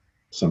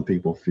 Some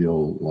people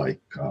feel like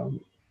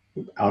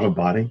out of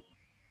body,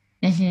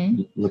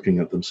 looking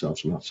at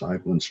themselves from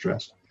outside when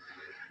stressed.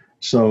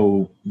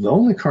 So the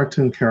only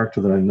cartoon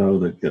character that I know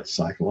that gets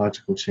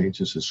psychological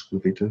changes is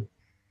Scooby-Doo.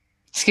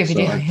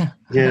 Scooby-Doo,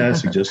 yeah. I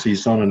suggest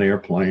he's on an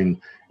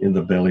airplane, in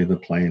the belly of the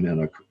plane,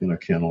 in a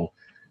kennel,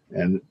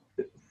 and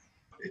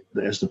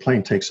as the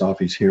plane takes off,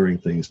 he's hearing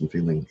things and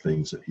feeling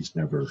things that he's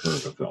never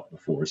heard or felt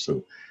before.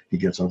 So he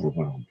gets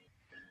overwhelmed,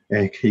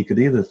 and he could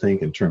either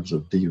think in terms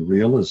of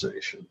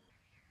derealization,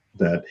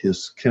 that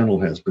his kennel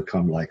has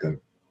become like a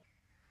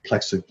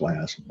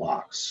plexiglass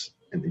box,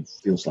 and he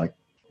feels like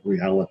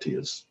reality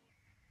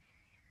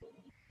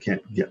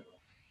can't get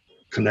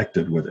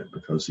connected with it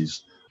because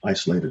he's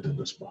isolated in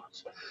this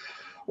box.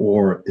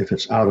 Or if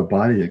it's out of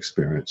body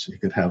experience, he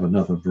could have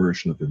another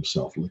version of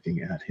himself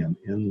looking at him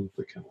in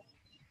the kennel.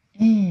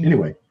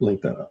 Anyway,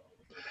 link that up.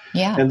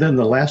 Yeah. And then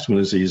the last one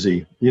is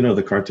easy. You know,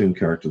 the cartoon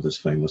character that's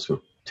famous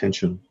for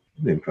tension,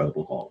 the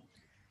Incredible Hulk.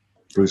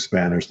 Bruce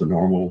Banner's the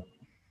normal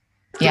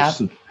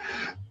person. Yeah.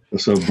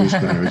 So Bruce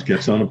Banner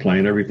gets on a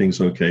plane, everything's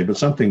okay, but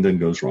something then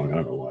goes wrong. I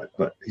don't know what,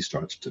 but he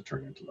starts to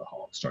turn into the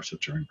Hulk, starts to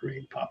turn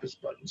green, pop his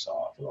buttons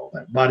off, and all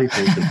that body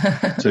thinking.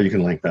 So you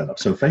can link that up.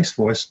 So face,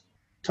 voice,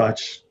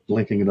 touch,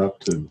 linking it up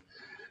to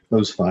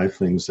those 5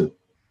 things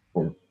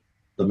or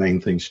the main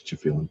things that you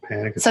feel in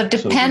panic. So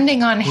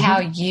depending on how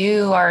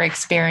you are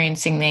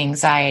experiencing the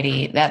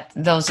anxiety,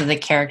 those are the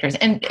characters.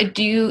 And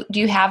do you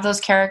have those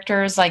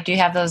characters? Like, do you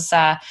have those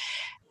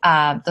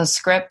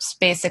scripts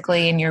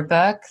basically in your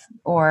book?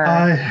 Or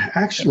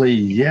actually,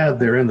 yeah,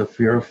 they're in the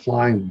Fear of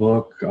Flying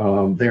book.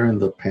 They're in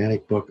the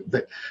Panic book.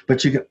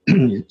 But you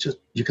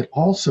can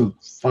also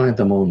find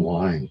them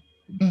online.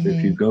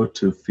 If you go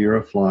to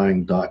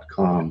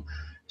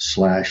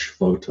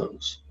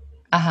fearoflying.com/photos,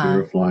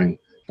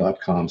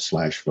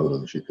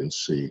 fearoflying.com/photos, you can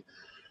see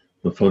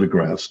the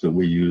photographs that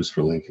we use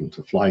for linking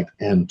to flight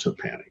and to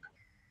panic.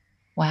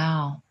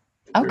 Wow.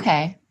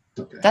 Okay.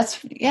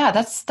 That's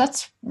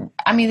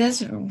I mean,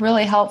 this is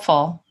really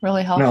helpful.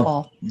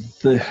 Now,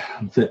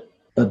 the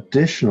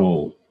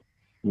additional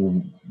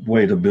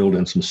way to build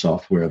in some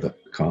software that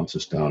calms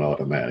us down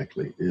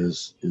automatically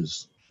is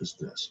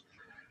this.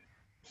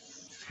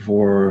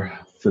 For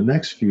the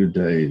next few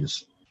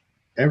days,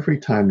 every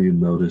time you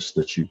notice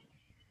that you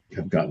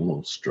have gotten a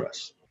little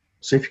stress,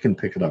 see if you can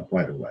pick it up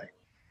right away.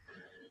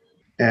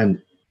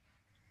 And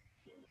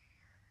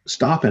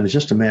stop and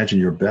just imagine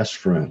your best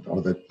friend,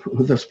 or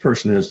who this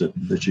person is that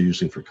you're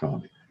using for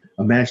calming.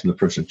 Imagine the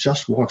person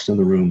just walks in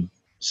the room,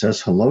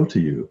 says hello to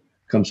you,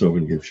 comes over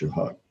and gives you a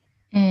hug.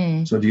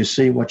 So do you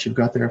see what you've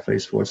got there,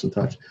 face, voice, and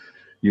touch?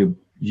 You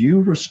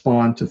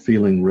respond to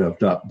feeling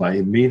revved up by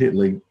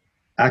immediately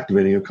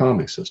activating a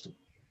calming system.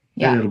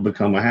 Yeah. And it'll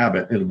become a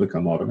habit. It'll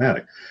become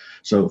automatic.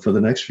 So for the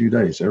next few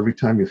days, every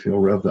time you feel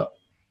revved up,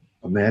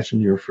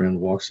 imagine your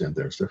friend walks in,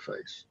 there's their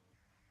face,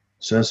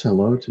 says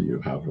hello to you,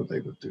 however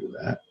they would do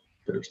that.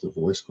 There's the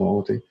voice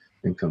quality,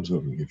 and comes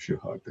over and gives you a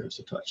hug. There's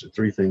the touch. The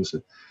 3 things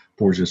that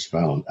Porges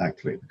found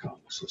activate the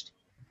calming system.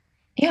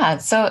 Yeah,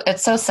 so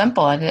it's so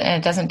simple, and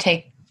it doesn't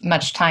take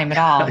much time at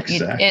all.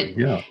 Exactly.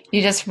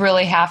 You just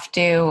really have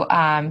to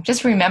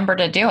just remember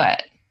to do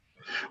it.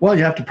 Well,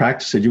 you have to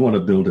practice it. You want to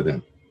build it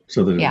in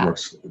so that it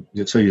works,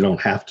 so you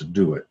don't have to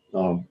do it.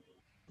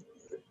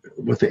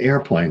 With the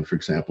airplane, for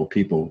example,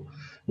 people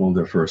on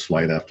their first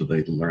flight after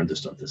they learn this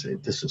stuff, they say,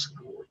 this is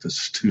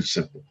too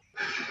simple.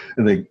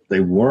 And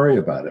they worry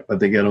about it, but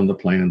they get on the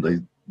plane and they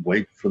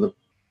wait for the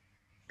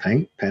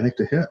panic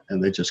to hit,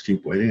 and they just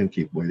keep waiting and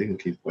keep waiting and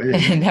keep waiting.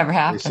 It never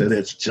happens. They said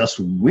it's just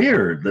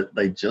weird that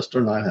they just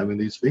are not having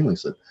these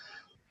feelings.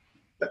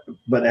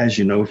 But as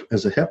you know,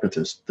 as a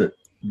hypnotist, that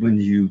when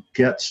you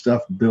get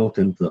stuff built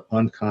into the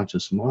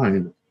unconscious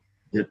mind,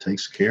 it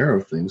takes care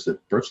of things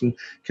that person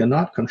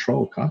cannot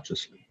control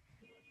consciously.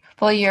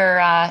 Well, you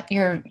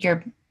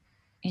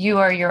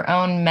are your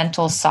own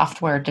mental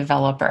software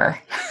developer.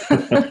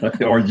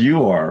 Or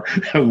you are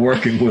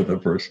working with a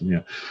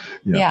person.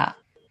 Yeah.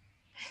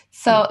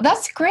 So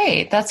that's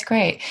great.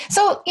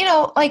 So,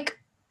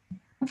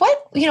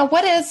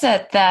 what is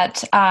it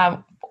that,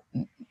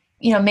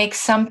 makes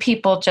some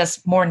people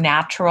just more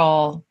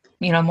naturally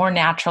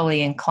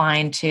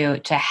inclined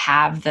to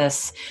have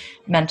this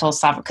mental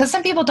software? Because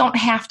some people don't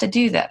have to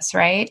do this,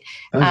 right?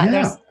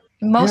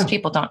 Most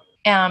people don't.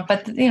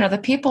 But the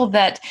people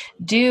that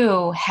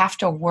do have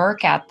to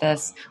work at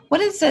this,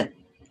 what is it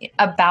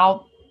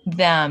about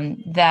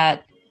them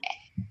that,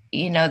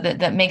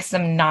 that makes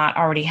them not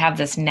already have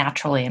this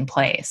naturally in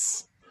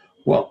place?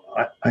 Well,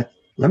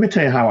 let me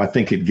tell you how I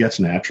think it gets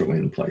naturally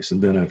in place,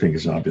 and then I think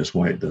it's obvious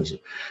why it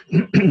doesn't.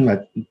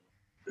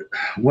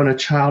 When a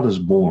child is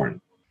born,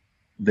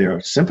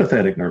 their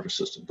sympathetic nervous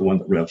system, the one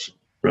that revs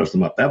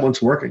them up, that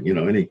one's working.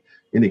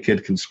 Any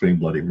kid can scream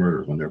bloody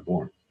murder when they're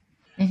born.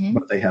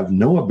 but they have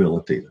no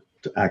ability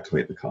to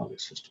activate the calming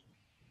system.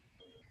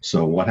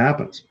 So what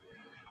happens?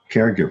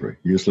 Caregiver,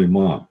 usually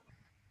mom,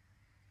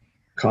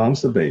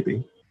 calms the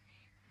baby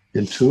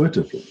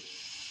intuitively,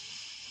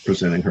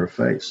 presenting her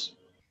face,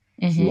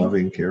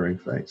 loving, caring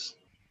face.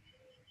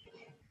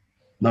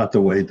 Not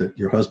the way that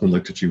your husband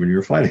looked at you when you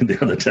were fighting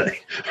the other day.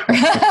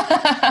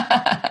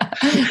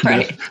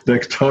 Right. They're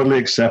totally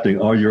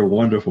accepting, oh, your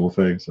wonderful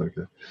face.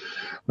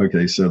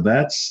 Okay, so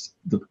that's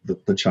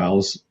the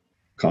child's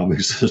calming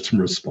system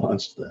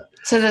response to that.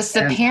 So that's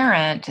the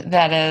parent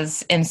that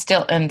is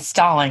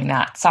installing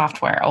that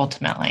software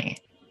ultimately.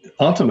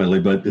 Ultimately,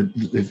 but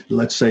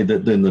let's say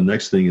that then the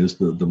next thing is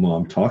the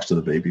mom talks to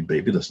the baby.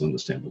 Baby doesn't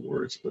understand the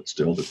words, but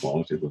still the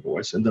quality of the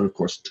voice. And then, of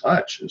course,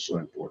 touch is so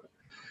important.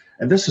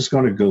 And this is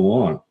going to go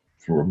on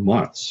for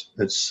months.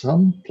 At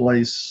some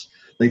place,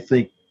 they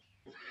think,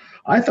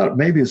 I thought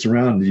maybe it's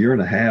around a year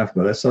and a half,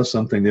 but I saw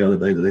something the other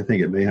day that they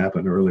think it may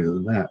happen earlier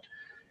than that,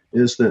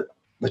 is that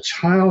the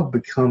child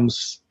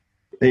becomes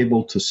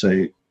able to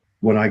say,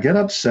 when I get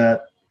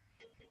upset,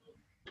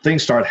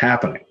 things start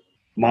happening.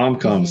 Mom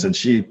comes and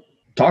she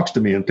talks to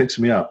me and picks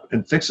me up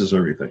and fixes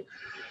everything.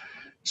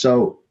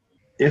 So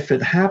if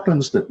it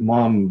happens that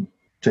mom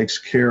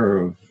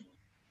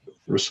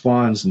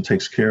responds and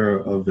takes care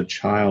of the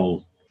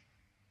child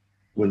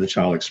when the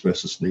child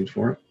expresses need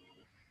for it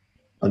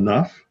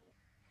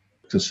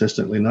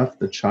consistently enough,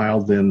 the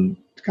child then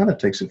kind of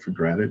takes it for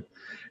granted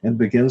and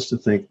begins to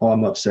think, oh,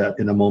 I'm upset.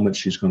 In a moment,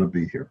 she's going to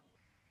be here.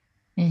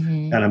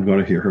 And I'm going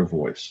to hear her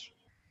voice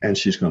and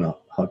she's going to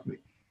hug me.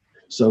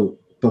 So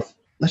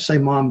let's say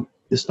mom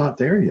is not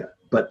there yet,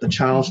 but the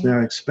child's now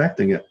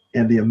expecting it.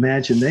 And the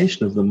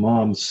imagination of the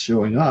mom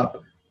showing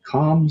up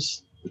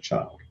calms the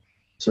child.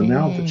 So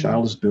now the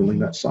child is building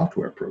that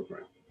software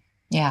program.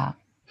 Yeah.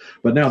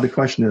 But now the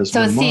question is,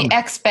 so it's the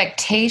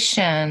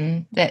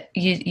expectation that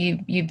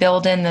you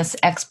build in this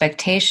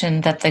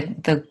expectation that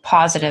the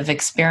positive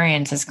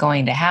experience is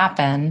going to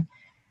happen,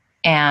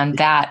 and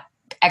that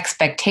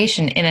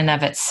expectation in and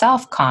of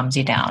itself calms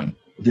you down.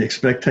 The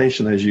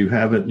expectation as you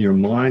have it in your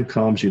mind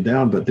calms you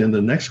down, but then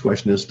the next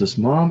question is, does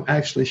mom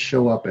actually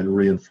show up and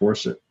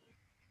reinforce it?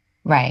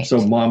 Right. So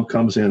mom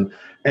comes in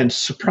and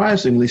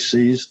surprisingly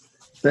sees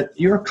that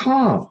you're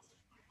calm.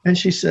 And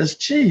she says,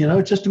 gee,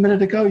 just a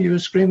minute ago you were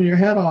screaming your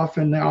head off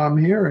and now I'm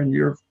here and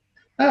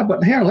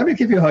but here, let me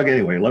give you a hug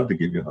anyway. I'd love to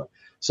give you a hug.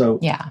 So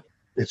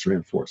it's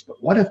reinforced.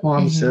 But what if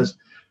mom says,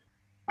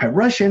 I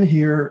rush in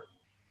here,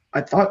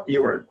 I thought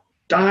you were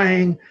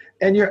dying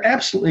and you're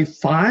absolutely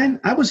fine.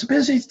 I was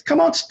busy.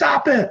 Come on,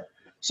 stop it.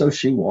 So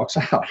she walks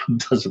out and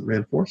doesn't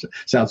reinforce it.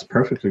 Sounds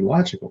perfectly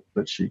logical,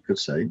 but she could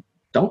say,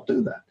 don't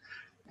do that.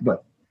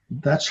 But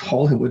that's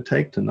all it would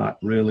take to not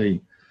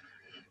really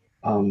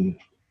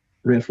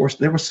reinforce.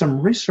 There was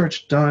some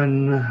research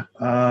done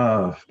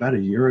about a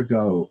year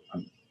ago.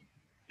 I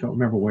don't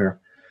remember where.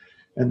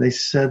 And they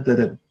said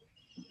that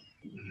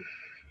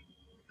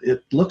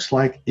it looks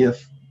like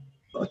if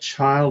a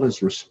child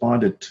is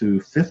responded to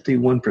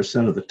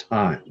 51% of the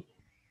time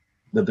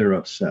that they're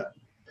upset,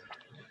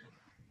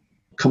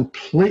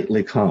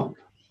 completely calmed,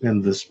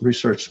 and this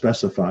research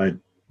specified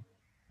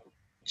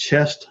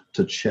chest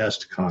to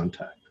chest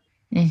contact,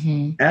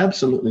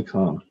 absolutely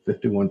calmed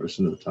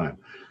 51% of the time,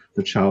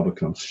 the child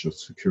becomes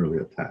securely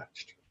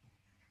attached.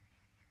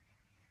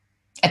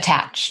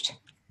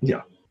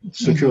 Yeah,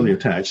 securely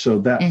attached. So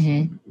that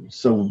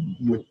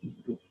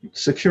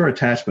secure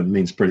attachment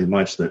means pretty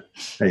much that,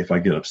 hey, if I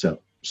get upset,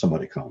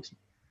 somebody calms me.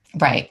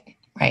 Right.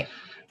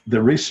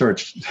 The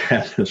research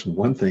had this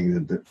one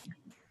thing that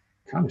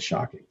kind of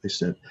shocking. They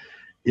said,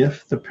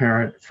 if the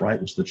parent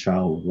frightens the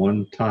child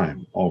one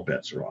time, all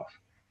bets are off.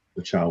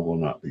 The child will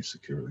not be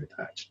securely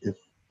attached if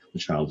the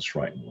child is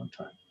frightened one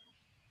time.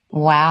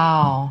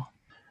 Wow.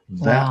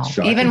 That's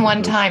shocking. Even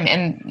one time,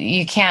 and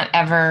you can't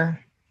ever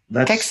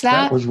fix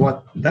that?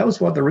 That was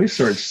what the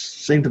research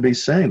seemed to be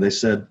saying. They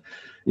said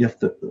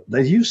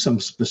they used some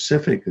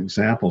specific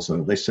examples of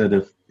it. They said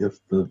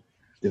if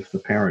the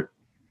parent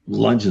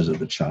lunges at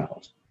the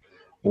child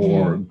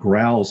or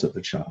growls at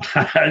the child.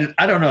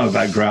 I don't know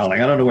about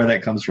growling. I don't know where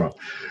that comes from.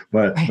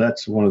 But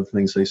that's one of the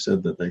things they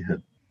said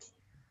that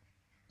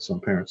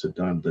some parents had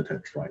done that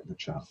had frightened the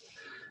child.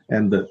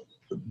 And that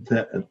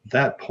at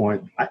that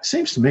point, it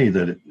seems to me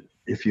that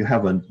if you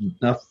have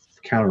enough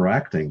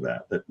counteracting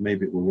that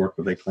maybe it will work,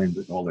 but they claim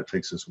that all that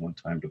takes is one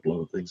time to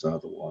blow things out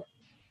of the water.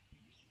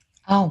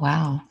 Oh,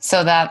 wow.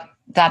 So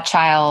that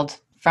child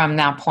from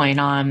that point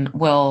on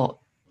will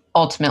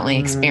ultimately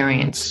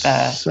experience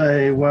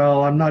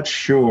well, I'm not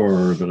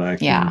sure that I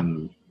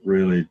can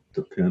really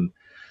depend.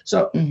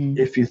 So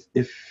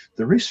if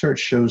the research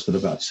shows that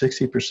about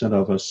 60%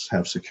 of us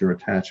have secure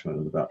attachment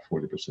and about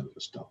 40% of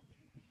us don't.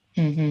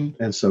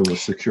 And so a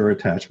secure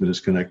attachment is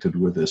connected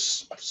with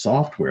this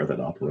software that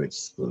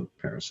operates the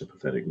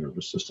parasympathetic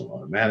nervous system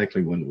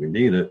automatically when we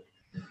need it.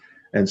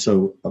 And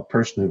so a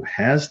person who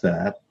has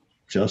that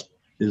just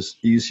is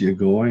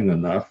easygoing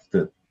enough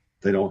that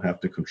they don't have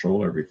to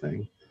control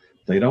everything.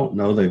 They don't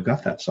know they've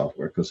got that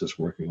software because it's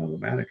working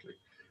automatically.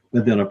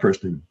 And then a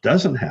person who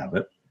doesn't have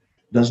it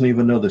doesn't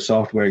even know the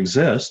software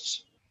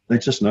exists. They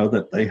just know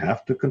that they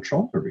have to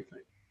control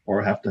everything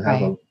or have to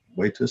have a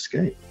way to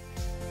escape.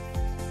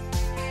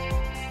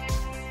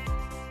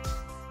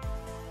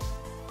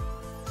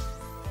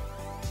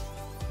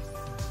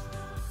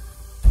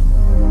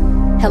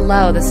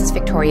 Hello, this is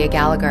Victoria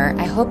Gallagher.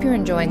 I hope you're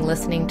enjoying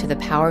listening to the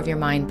Power of Your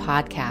Mind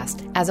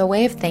podcast. As a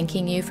way of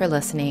thanking you for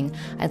listening,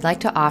 I'd like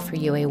to offer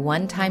you a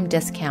one-time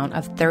discount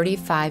of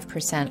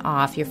 35%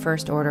 off your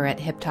first order at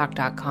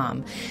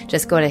hiptalk.com.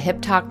 Just go to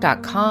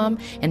hiptalk.com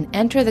and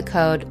enter the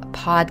code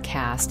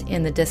PODCAST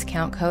in the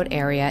discount code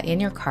area in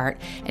your cart,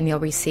 and you'll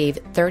receive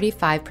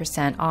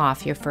 35%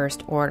 off your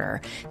first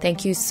order.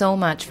 Thank you so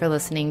much for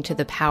listening to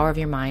the Power of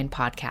Your Mind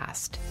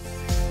podcast.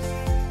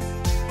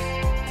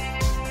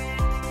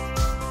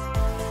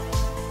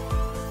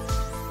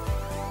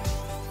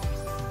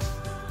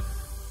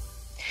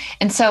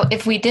 And so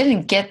if we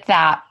didn't get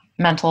that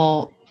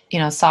mental,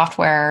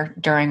 software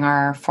during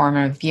our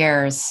formative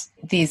years,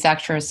 these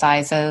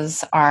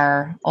exercises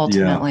are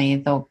ultimately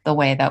the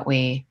way that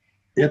we...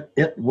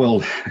 It will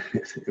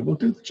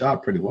do the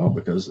job pretty well,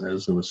 because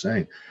as I was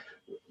saying,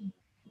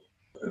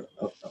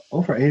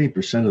 over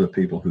 80% of the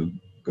people who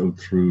go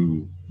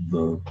through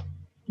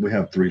we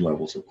have 3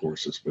 levels of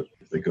courses, but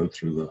if they go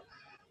through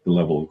the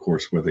level of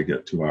course where they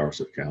get 2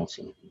 hours of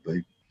counseling,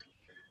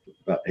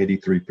 about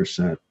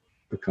 83%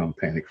 become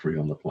panic-free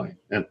on the plane.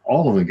 And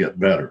all of them get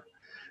better.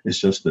 It's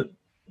just that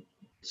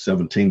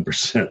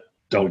 17%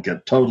 don't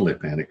get totally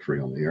panic-free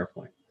on the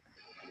airplane.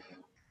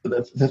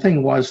 The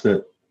thing was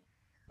that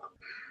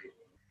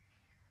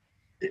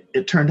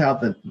it turned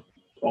out that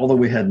although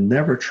we had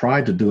never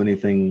tried to do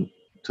anything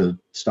to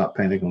stop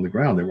panic on the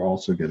ground, they were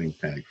also getting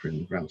panic-free on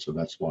the ground. So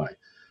that's why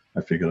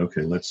I figured,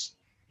 okay, let's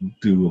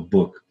do a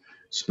book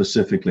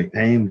specifically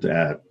aimed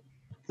at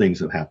things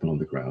that happen on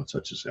the ground,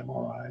 such as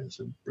MRIs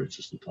and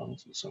bridges and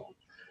tunnels and so on.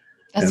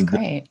 That's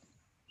great.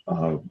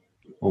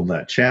 On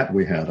that chat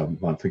we had a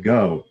month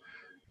ago,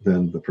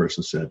 then the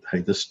person said,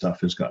 hey, this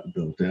stuff has gotten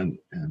built in.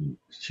 And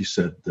she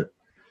said that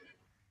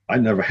I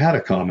never had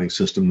a calming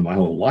system in my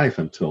whole life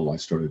until I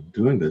started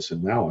doing this.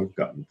 And now I've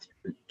gotten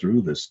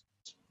through this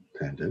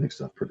pandemic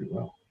stuff pretty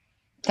well.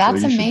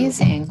 That's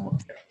amazing.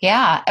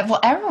 Yeah.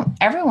 Well,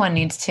 everyone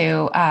needs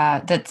to,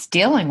 that's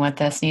dealing with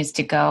this needs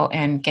to go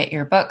and get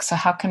your book. So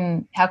how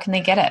can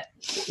they get it?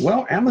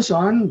 Well,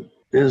 Amazon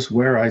is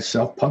where I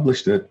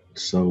self-published it.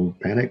 So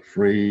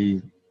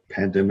Panic-Free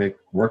Pandemic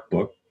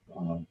Workbook.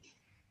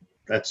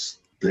 That's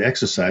the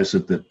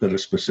exercises that are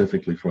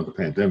specifically for the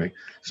pandemic.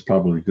 It's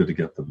probably good to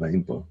get the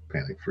main book,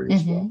 Panic-Free,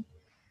 as well.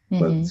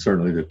 But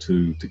certainly the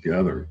two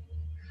together.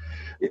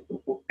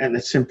 And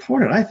it's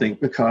important, I think,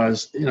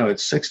 because,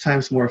 it's 6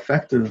 times more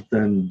effective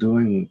than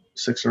doing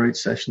 6 or 8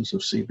 sessions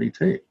of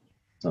CBT.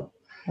 So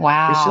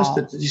wow. It's just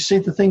that, you see,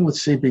 the thing with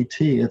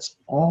CBT, it's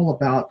all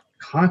about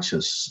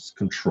conscious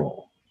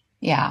control.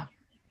 Yeah.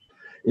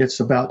 It's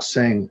about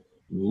saying,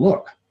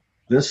 look,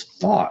 this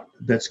thought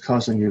that's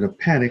causing you to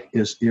panic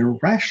is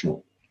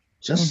irrational.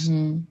 Just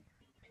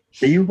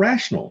be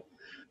rational.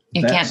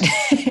 You can't,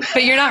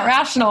 but you're not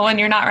rational when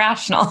you're not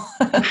rational.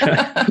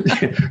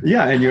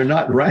 Yeah, and you're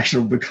not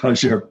rational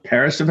because your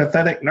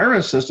parasympathetic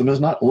nervous system is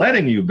not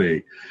letting you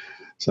be.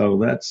 So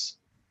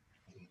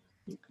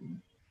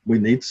we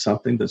need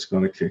something that's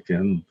going to kick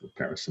in the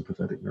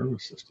parasympathetic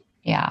nervous system.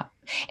 Yeah.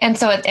 And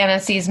so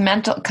it's these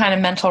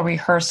mental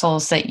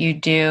rehearsals that you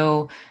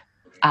do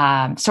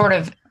sort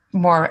of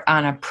more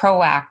on a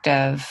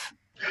proactive.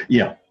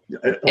 Yeah.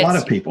 A lot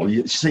of people,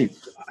 you see,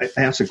 I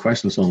answer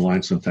questions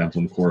online sometimes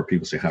on the Quora.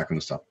 People say, how can I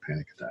stop a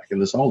panic attack? And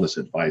there's all this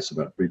advice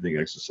about breathing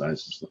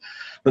exercises.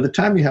 By the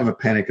time you have a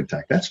panic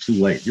attack, that's too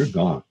late. You're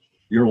gone.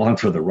 You're along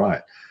for the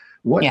ride.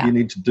 What you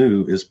need to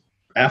do is,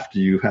 after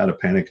you had a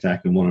panic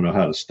attack and want to know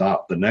how to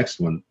stop the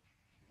next one,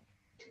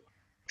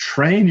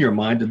 train your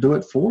mind to do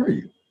it for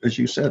you. As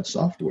you said,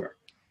 software.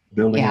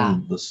 Building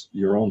in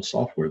your own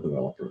software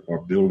developer,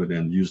 or build it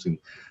in using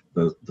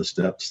the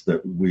steps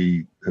that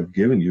we have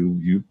given you.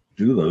 You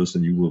do those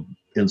and you will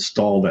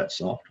install that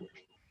software.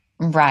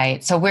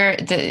 Right. So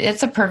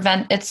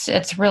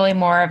it's really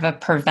more of a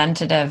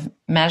preventative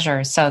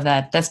measure so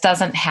that this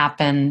doesn't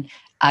happen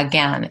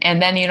again.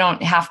 And then you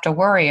don't have to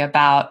worry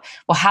about,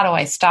 well, how do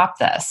I stop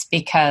this?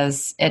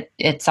 Because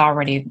it's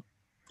already,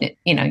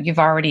 you've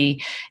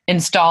already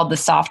installed the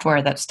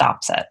software that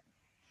stops it.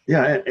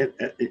 Yeah,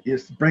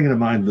 it's bringing to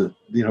mind that,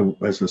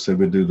 as I said,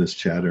 we do this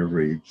chat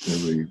every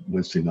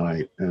Wednesday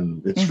night,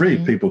 and it's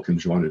free. People can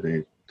join at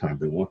any time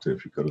they want to.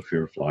 If you go to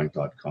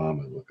fearoflying.com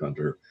and look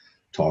under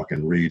talk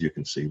and read, you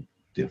can see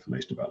the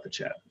information about the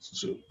chat. It's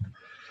Zoom.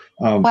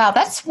 Wow,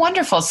 that's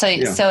wonderful. So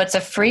it's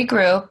a free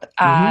group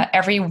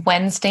every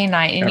Wednesday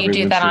night, and you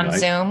do that on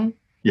Zoom?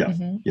 Yeah,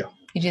 yeah.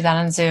 You do that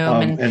on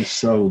Zoom. And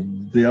so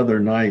the other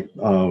night,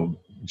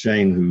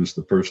 Jane, who's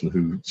the person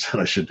who said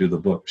I should do the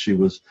book, she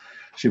was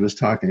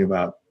talking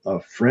about a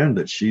friend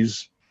that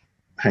she's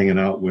hanging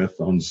out with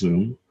on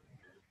Zoom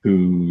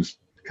who's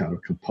kind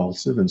of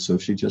compulsive. And so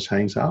she just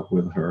hangs out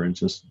with her, and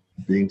just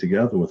being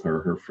together with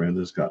her, her friend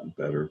has gotten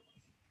better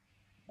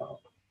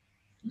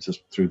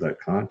just through that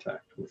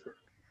contact with her.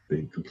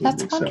 being completely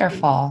That's accepted.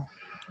 wonderful.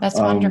 That's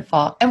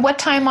wonderful. And what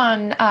time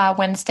on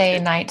Wednesday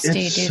nights do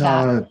you do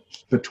that?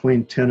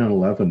 Between 10 and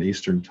 11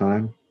 Eastern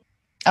time.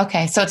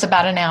 Okay, so it's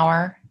about an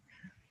hour.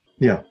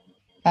 Yeah.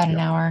 About an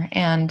hour.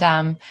 And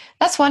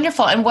that's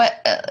wonderful. And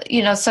what,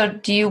 so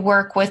do you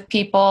work with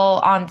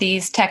people on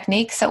these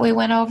techniques that we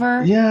went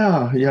over?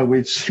 Yeah,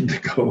 we seem to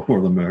go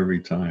over them every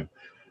time.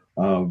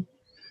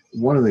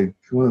 One of the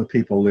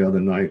people the other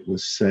night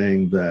was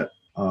saying that,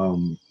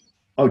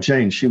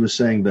 Jane, she was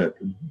saying that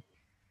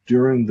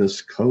during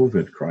this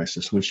COVID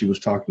crisis, when she was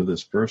talking to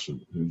this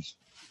person who's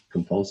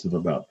compulsive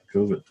about the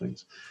COVID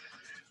things,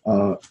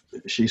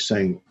 she's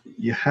saying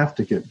you have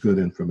to get good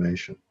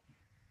information.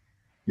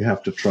 You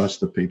have to trust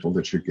the people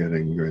that you're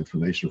getting your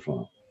information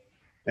from,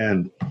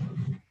 and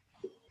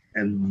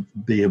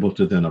be able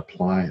to then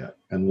apply it.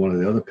 And one of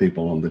the other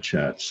people on the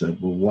chat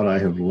said, well, what I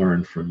have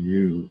learned from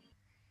you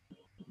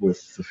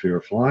with the fear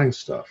of flying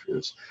stuff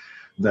is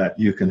that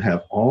you can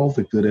have all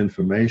the good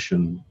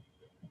information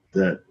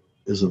that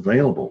is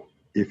available.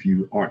 If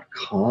you aren't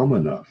calm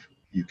enough,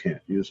 you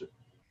can't use it.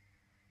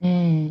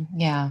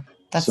 Yeah,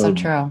 that's so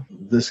true.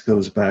 This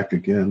goes back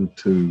again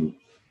to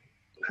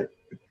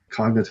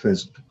cognitive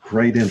has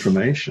great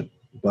information,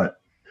 but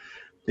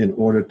in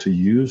order to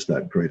use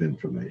that great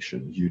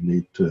information, you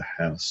need to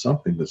have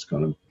something that's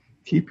going to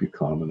keep you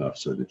calm enough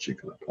so that you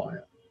can apply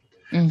it.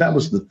 Mm-hmm. That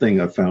was the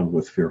thing I found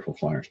with fearful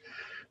flyers.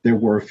 There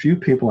were a few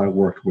people I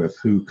worked with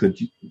who could,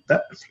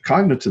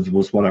 cognitive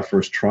was what I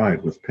first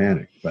tried with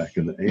panic back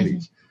in the 80s.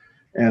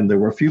 Mm-hmm. And there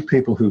were a few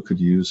people who could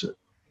use it.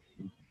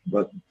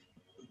 But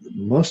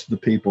most of the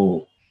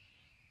people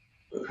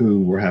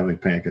who were having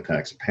panic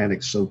attacks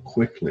panicked so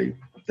quickly,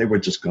 they were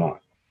just gone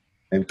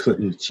and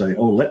couldn't say,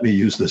 oh, let me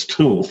use this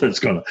tool that's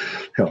going to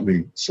help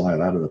me slide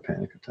out of the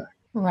panic attack.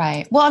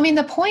 Right. Well, I mean,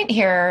 the point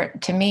here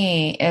to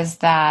me is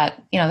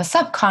that, the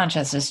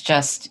subconscious is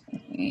just,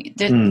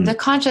 the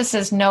conscious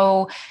is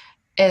no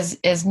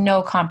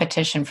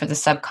competition for the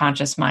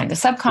subconscious mind. The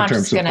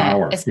subconscious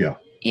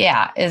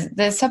is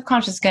the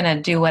subconscious is going to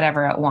do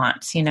whatever it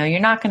wants. You're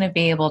not going to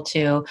be able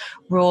to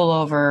rule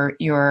over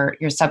your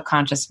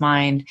subconscious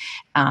mind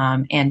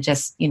and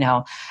just,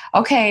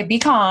 okay, be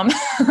calm,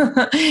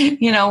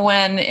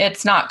 when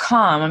it's not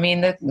calm. I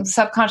mean, the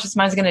subconscious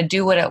mind is going to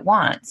do what it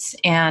wants,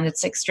 and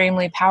it's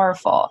extremely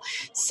powerful.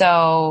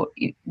 So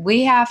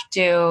we have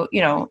to,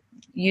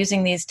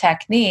 using these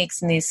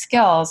techniques and these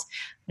skills,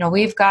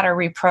 we've got to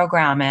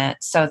reprogram it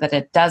so that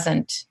it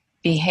doesn't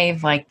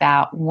behave like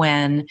that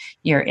when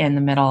you're in the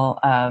middle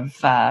of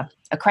a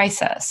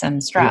crisis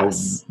and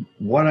stress.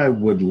 What I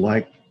would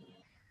like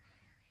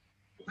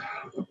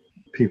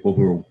people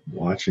who are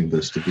watching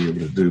this to be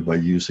able to do by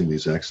using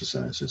these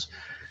exercises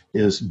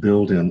is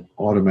build in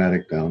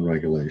automatic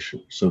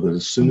downregulation so that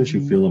as soon as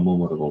you feel a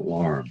moment of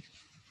alarm,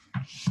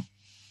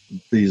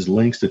 these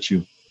links that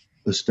you've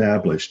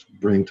established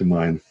bring to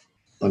mind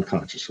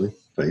unconsciously,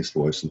 face,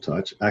 voice, and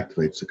touch,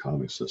 activates the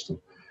calming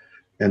system.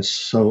 And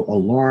so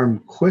alarm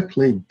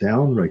quickly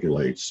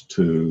downregulates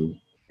to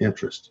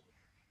interest.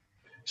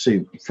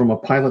 See, from a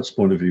pilot's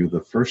point of view,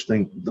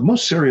 the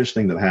most serious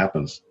thing that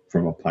happens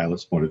from a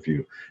pilot's point of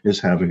view is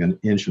having an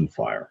engine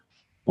fire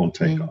on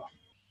takeoff,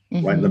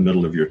 right in the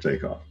middle of your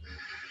takeoff.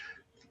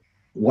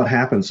 What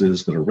happens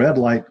is that a red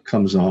light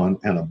comes on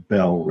and a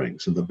bell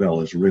rings, and the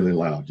bell is really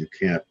loud. You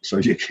can't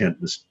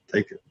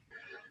mistake it.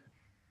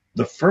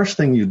 The first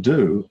thing you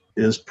do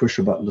is push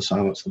a button to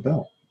silence the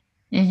bell.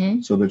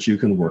 So that you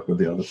can work with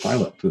the other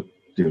pilot to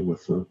deal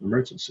with the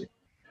emergency.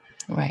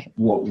 Right.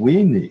 What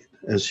we need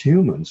as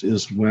humans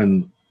is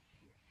when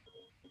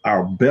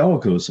our bell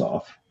goes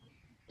off,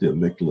 the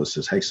amygdala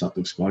says, hey,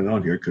 something's going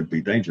on here. It could be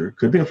danger. It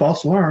could be a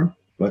false alarm,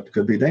 but it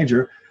could be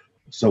danger.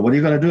 So what are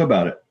you going to do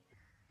about it?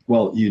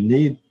 Well, you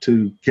need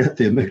to get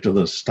the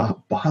amygdala to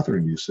stop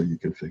bothering you so you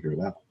can figure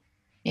it out.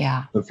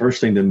 Yeah. The first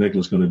thing the amygdala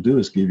is going to do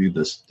is give you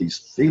these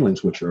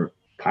feelings which are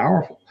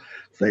powerful.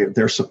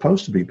 They're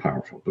supposed to be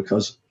powerful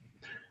because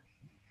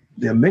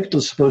the amygdala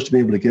is supposed to be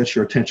able to get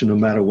your attention no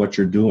matter what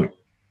you're doing.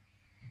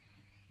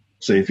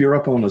 So if you're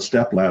up on a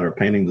step ladder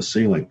painting the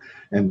ceiling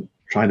and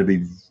trying to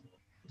be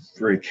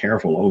very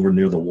careful over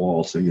near the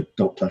wall so you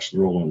don't touch the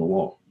roll on the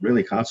wall,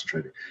 really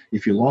concentrating.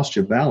 If you lost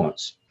your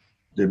balance,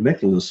 the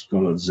amygdala is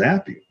going to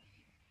zap you.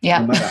 Yeah.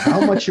 No matter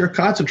how much you're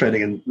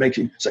concentrating and makes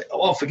you say,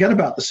 oh, forget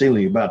about the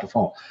ceiling, you're about to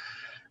fall.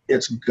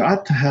 It's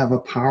got to have a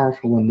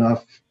powerful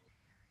enough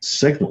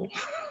signal,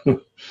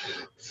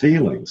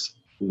 feelings,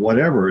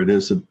 whatever it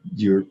is that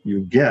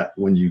you get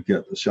when you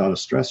get the shot of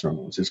stress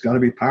hormones. It's got to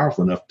be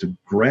powerful enough to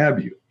grab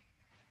you,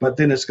 but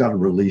then it's got to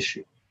release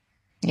you.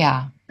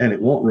 Yeah. And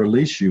it won't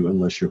release you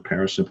unless your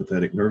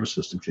parasympathetic nervous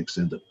system kicks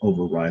in that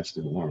overrides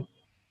the alarm.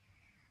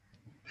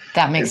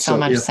 That makes so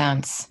much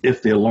sense.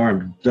 If the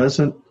alarm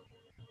doesn't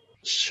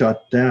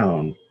shut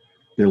down,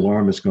 the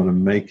alarm is going to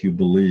make you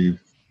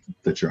believe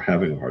that you're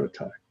having a heart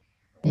attack,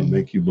 or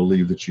make you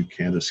believe that you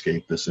can't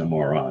escape this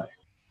MRI,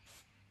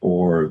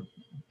 or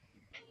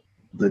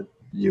that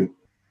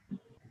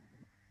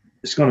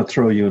it's going to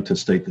throw you into a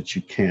state that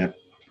you can't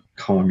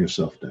calm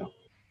yourself down.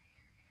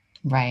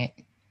 Right.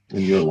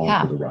 And you're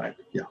along for the ride.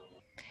 Yeah.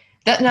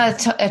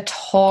 It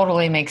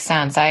totally makes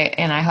sense.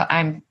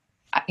 I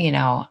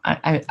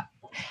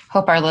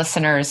hope our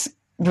listeners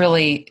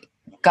really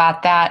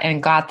got that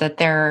and got that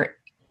there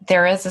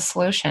is a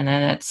solution,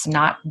 and it's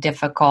not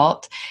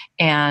difficult.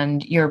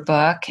 And your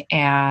book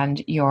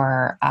and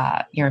your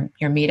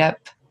meetup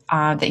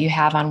that you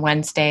have on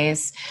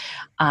Wednesdays,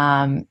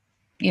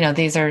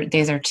 these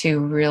are two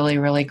really,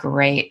 really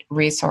great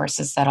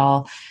resources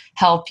that'll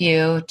help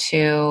you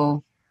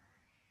to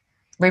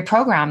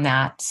reprogram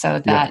that so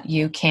that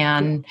you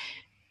can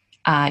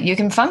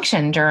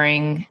function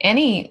during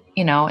any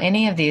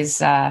of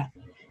these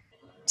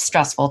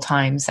stressful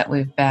times that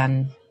we've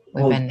been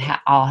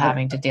all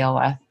having to deal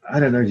with. I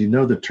don't know. You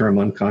know the term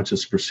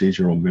unconscious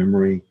procedural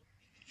memory.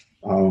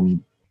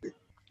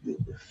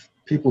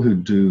 People who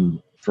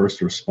do first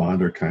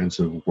responder kinds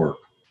of work,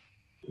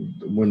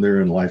 when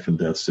they're in life and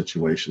death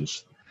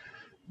situations,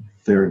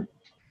 their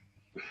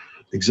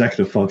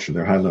executive function,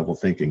 their high-level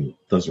thinking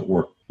doesn't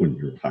work when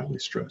you're highly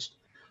stressed.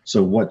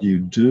 So what you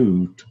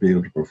do to be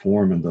able to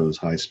perform in those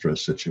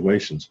high-stress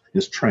situations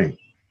is train.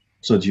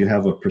 So that you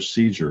have a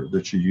procedure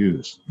that you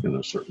use in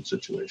a certain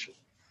situation.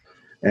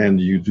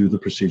 And you do the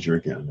procedure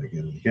again and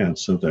again and again,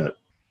 so that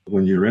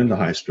when you're in the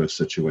high-stress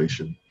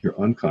situation, your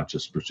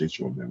unconscious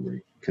procedural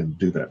memory can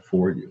do that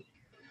for you.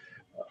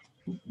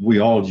 We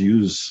all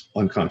use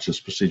unconscious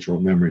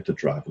procedural memory to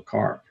drive a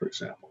car, for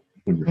example.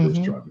 When you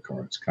first drive a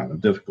car, it's kind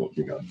of difficult.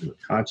 You got to do it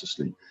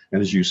consciously.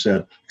 And as you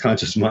said,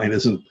 conscious mind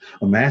isn't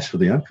a match for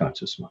the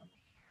unconscious mind.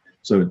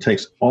 So it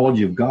takes all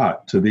you've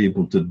got to be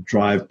able to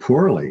drive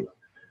poorly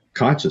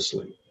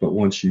consciously. But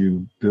once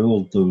you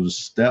build those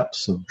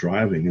steps of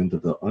driving into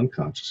the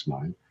unconscious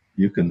mind,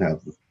 you can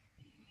have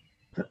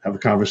a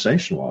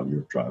conversation while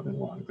you're driving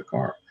along the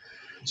car.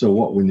 So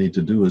what we need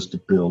to do is to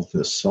build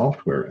this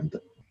software, and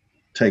that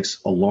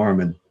takes alarm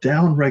and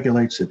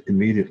down-regulates it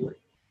immediately,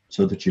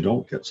 so that you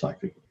don't get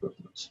psychic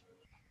equivalents.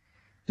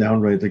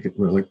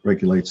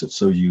 Down-regulates it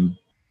so you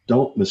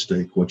don't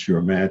mistake what you're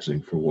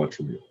imagining for what's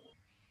real.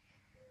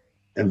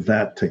 And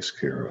that takes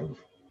care of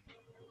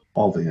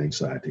all the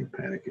anxiety and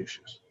panic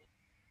issues.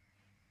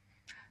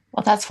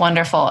 Well, that's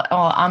wonderful. Well,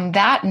 on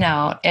that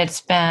note,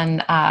 it's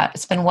been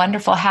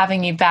wonderful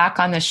having you back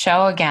on the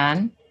show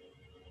again.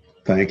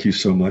 Thank you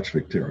so much,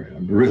 Victoria.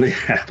 I'm really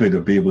happy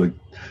to be able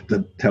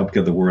to help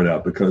get the word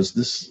out, because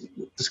this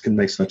can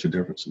make such a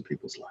difference in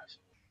people's lives.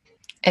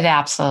 It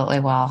absolutely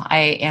will.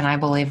 I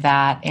believe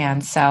that.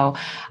 And so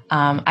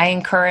I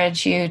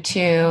encourage you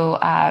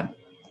to,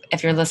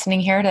 if you're listening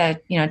here, to,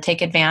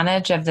 take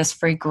advantage of this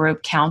free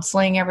group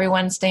counseling every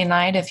Wednesday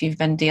night if you've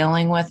been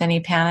dealing with any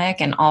panic,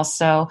 and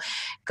also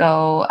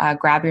go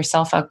grab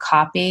yourself a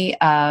copy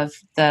of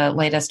the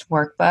latest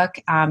workbook.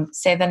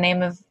 Say the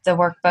name of the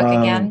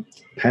workbook again.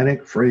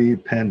 Panic-Free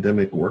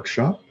Pandemic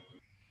Workshop.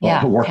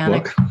 Yeah,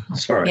 workbook.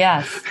 Sorry.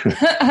 Yes.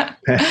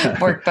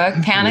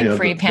 Workbook,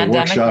 Panic-Free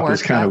Pandemic Workshop Workbook.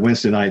 Is kind of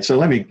Wednesday night. So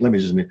let me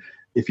just,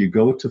 if you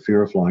go to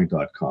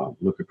fearoflying.com,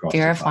 look across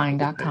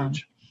fearoflying.com,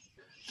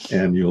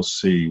 and you'll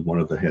see one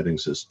of the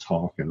headings is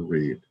talk and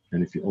read.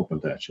 And if you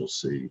open that, you'll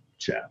see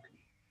chat.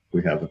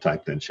 We have the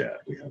typed in chat.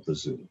 We have the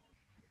Zoom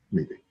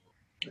meeting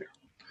there.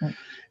 Right.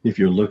 If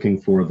you're looking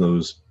for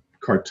those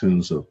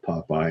cartoons of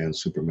Popeye and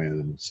Superman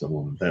and so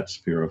on, that's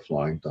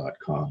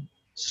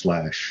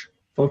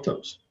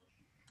fearoflying.com/photos.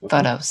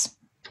 Photos.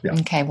 Yeah.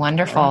 Okay,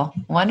 wonderful.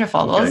 Right.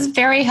 Wonderful. Okay. Well, this is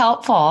very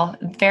helpful,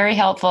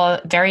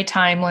 very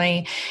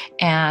timely.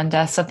 And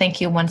so thank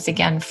you once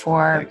again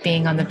for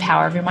being on the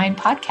Power of Your Mind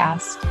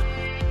podcast.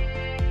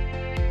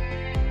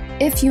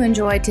 If you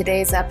enjoyed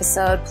today's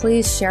episode,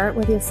 please share it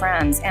with your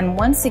friends. And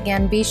once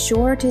again, be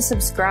sure to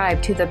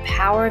subscribe to the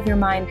Power of Your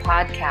Mind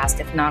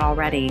podcast if not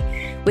already.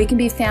 We can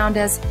be found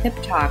as Hip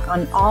Talk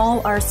on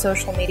all our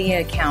social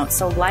media accounts.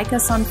 So like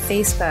us on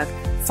Facebook,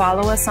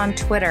 follow us on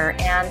Twitter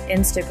and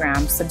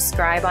Instagram,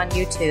 subscribe on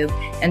YouTube,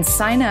 and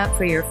sign up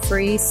for your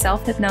free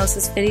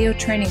self-hypnosis video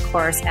training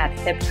course at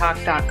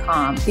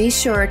hiptalk.com. Be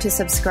sure to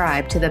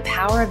subscribe to the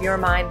Power of Your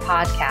Mind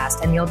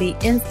podcast, and you'll be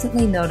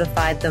instantly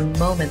notified the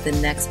moment the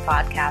next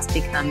podcast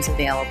becomes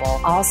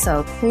available.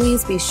 Also,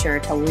 please be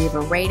sure to leave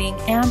a rating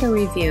and a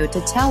review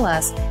to tell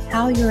us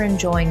how you're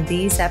enjoying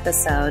these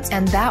episodes,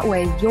 and that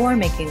way you're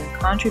making a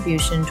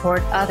contribution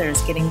toward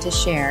others getting to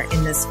share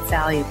in this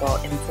valuable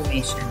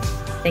information.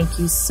 Thank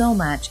you so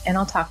much, and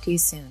I'll talk to you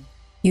soon.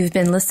 You've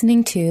been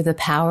listening to the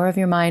Power of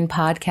Your Mind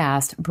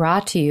podcast,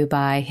 brought to you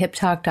by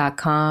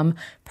HipTalk.com,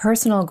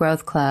 Personal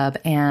Growth Club,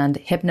 and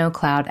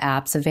HypnoCloud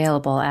apps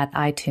available at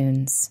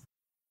iTunes.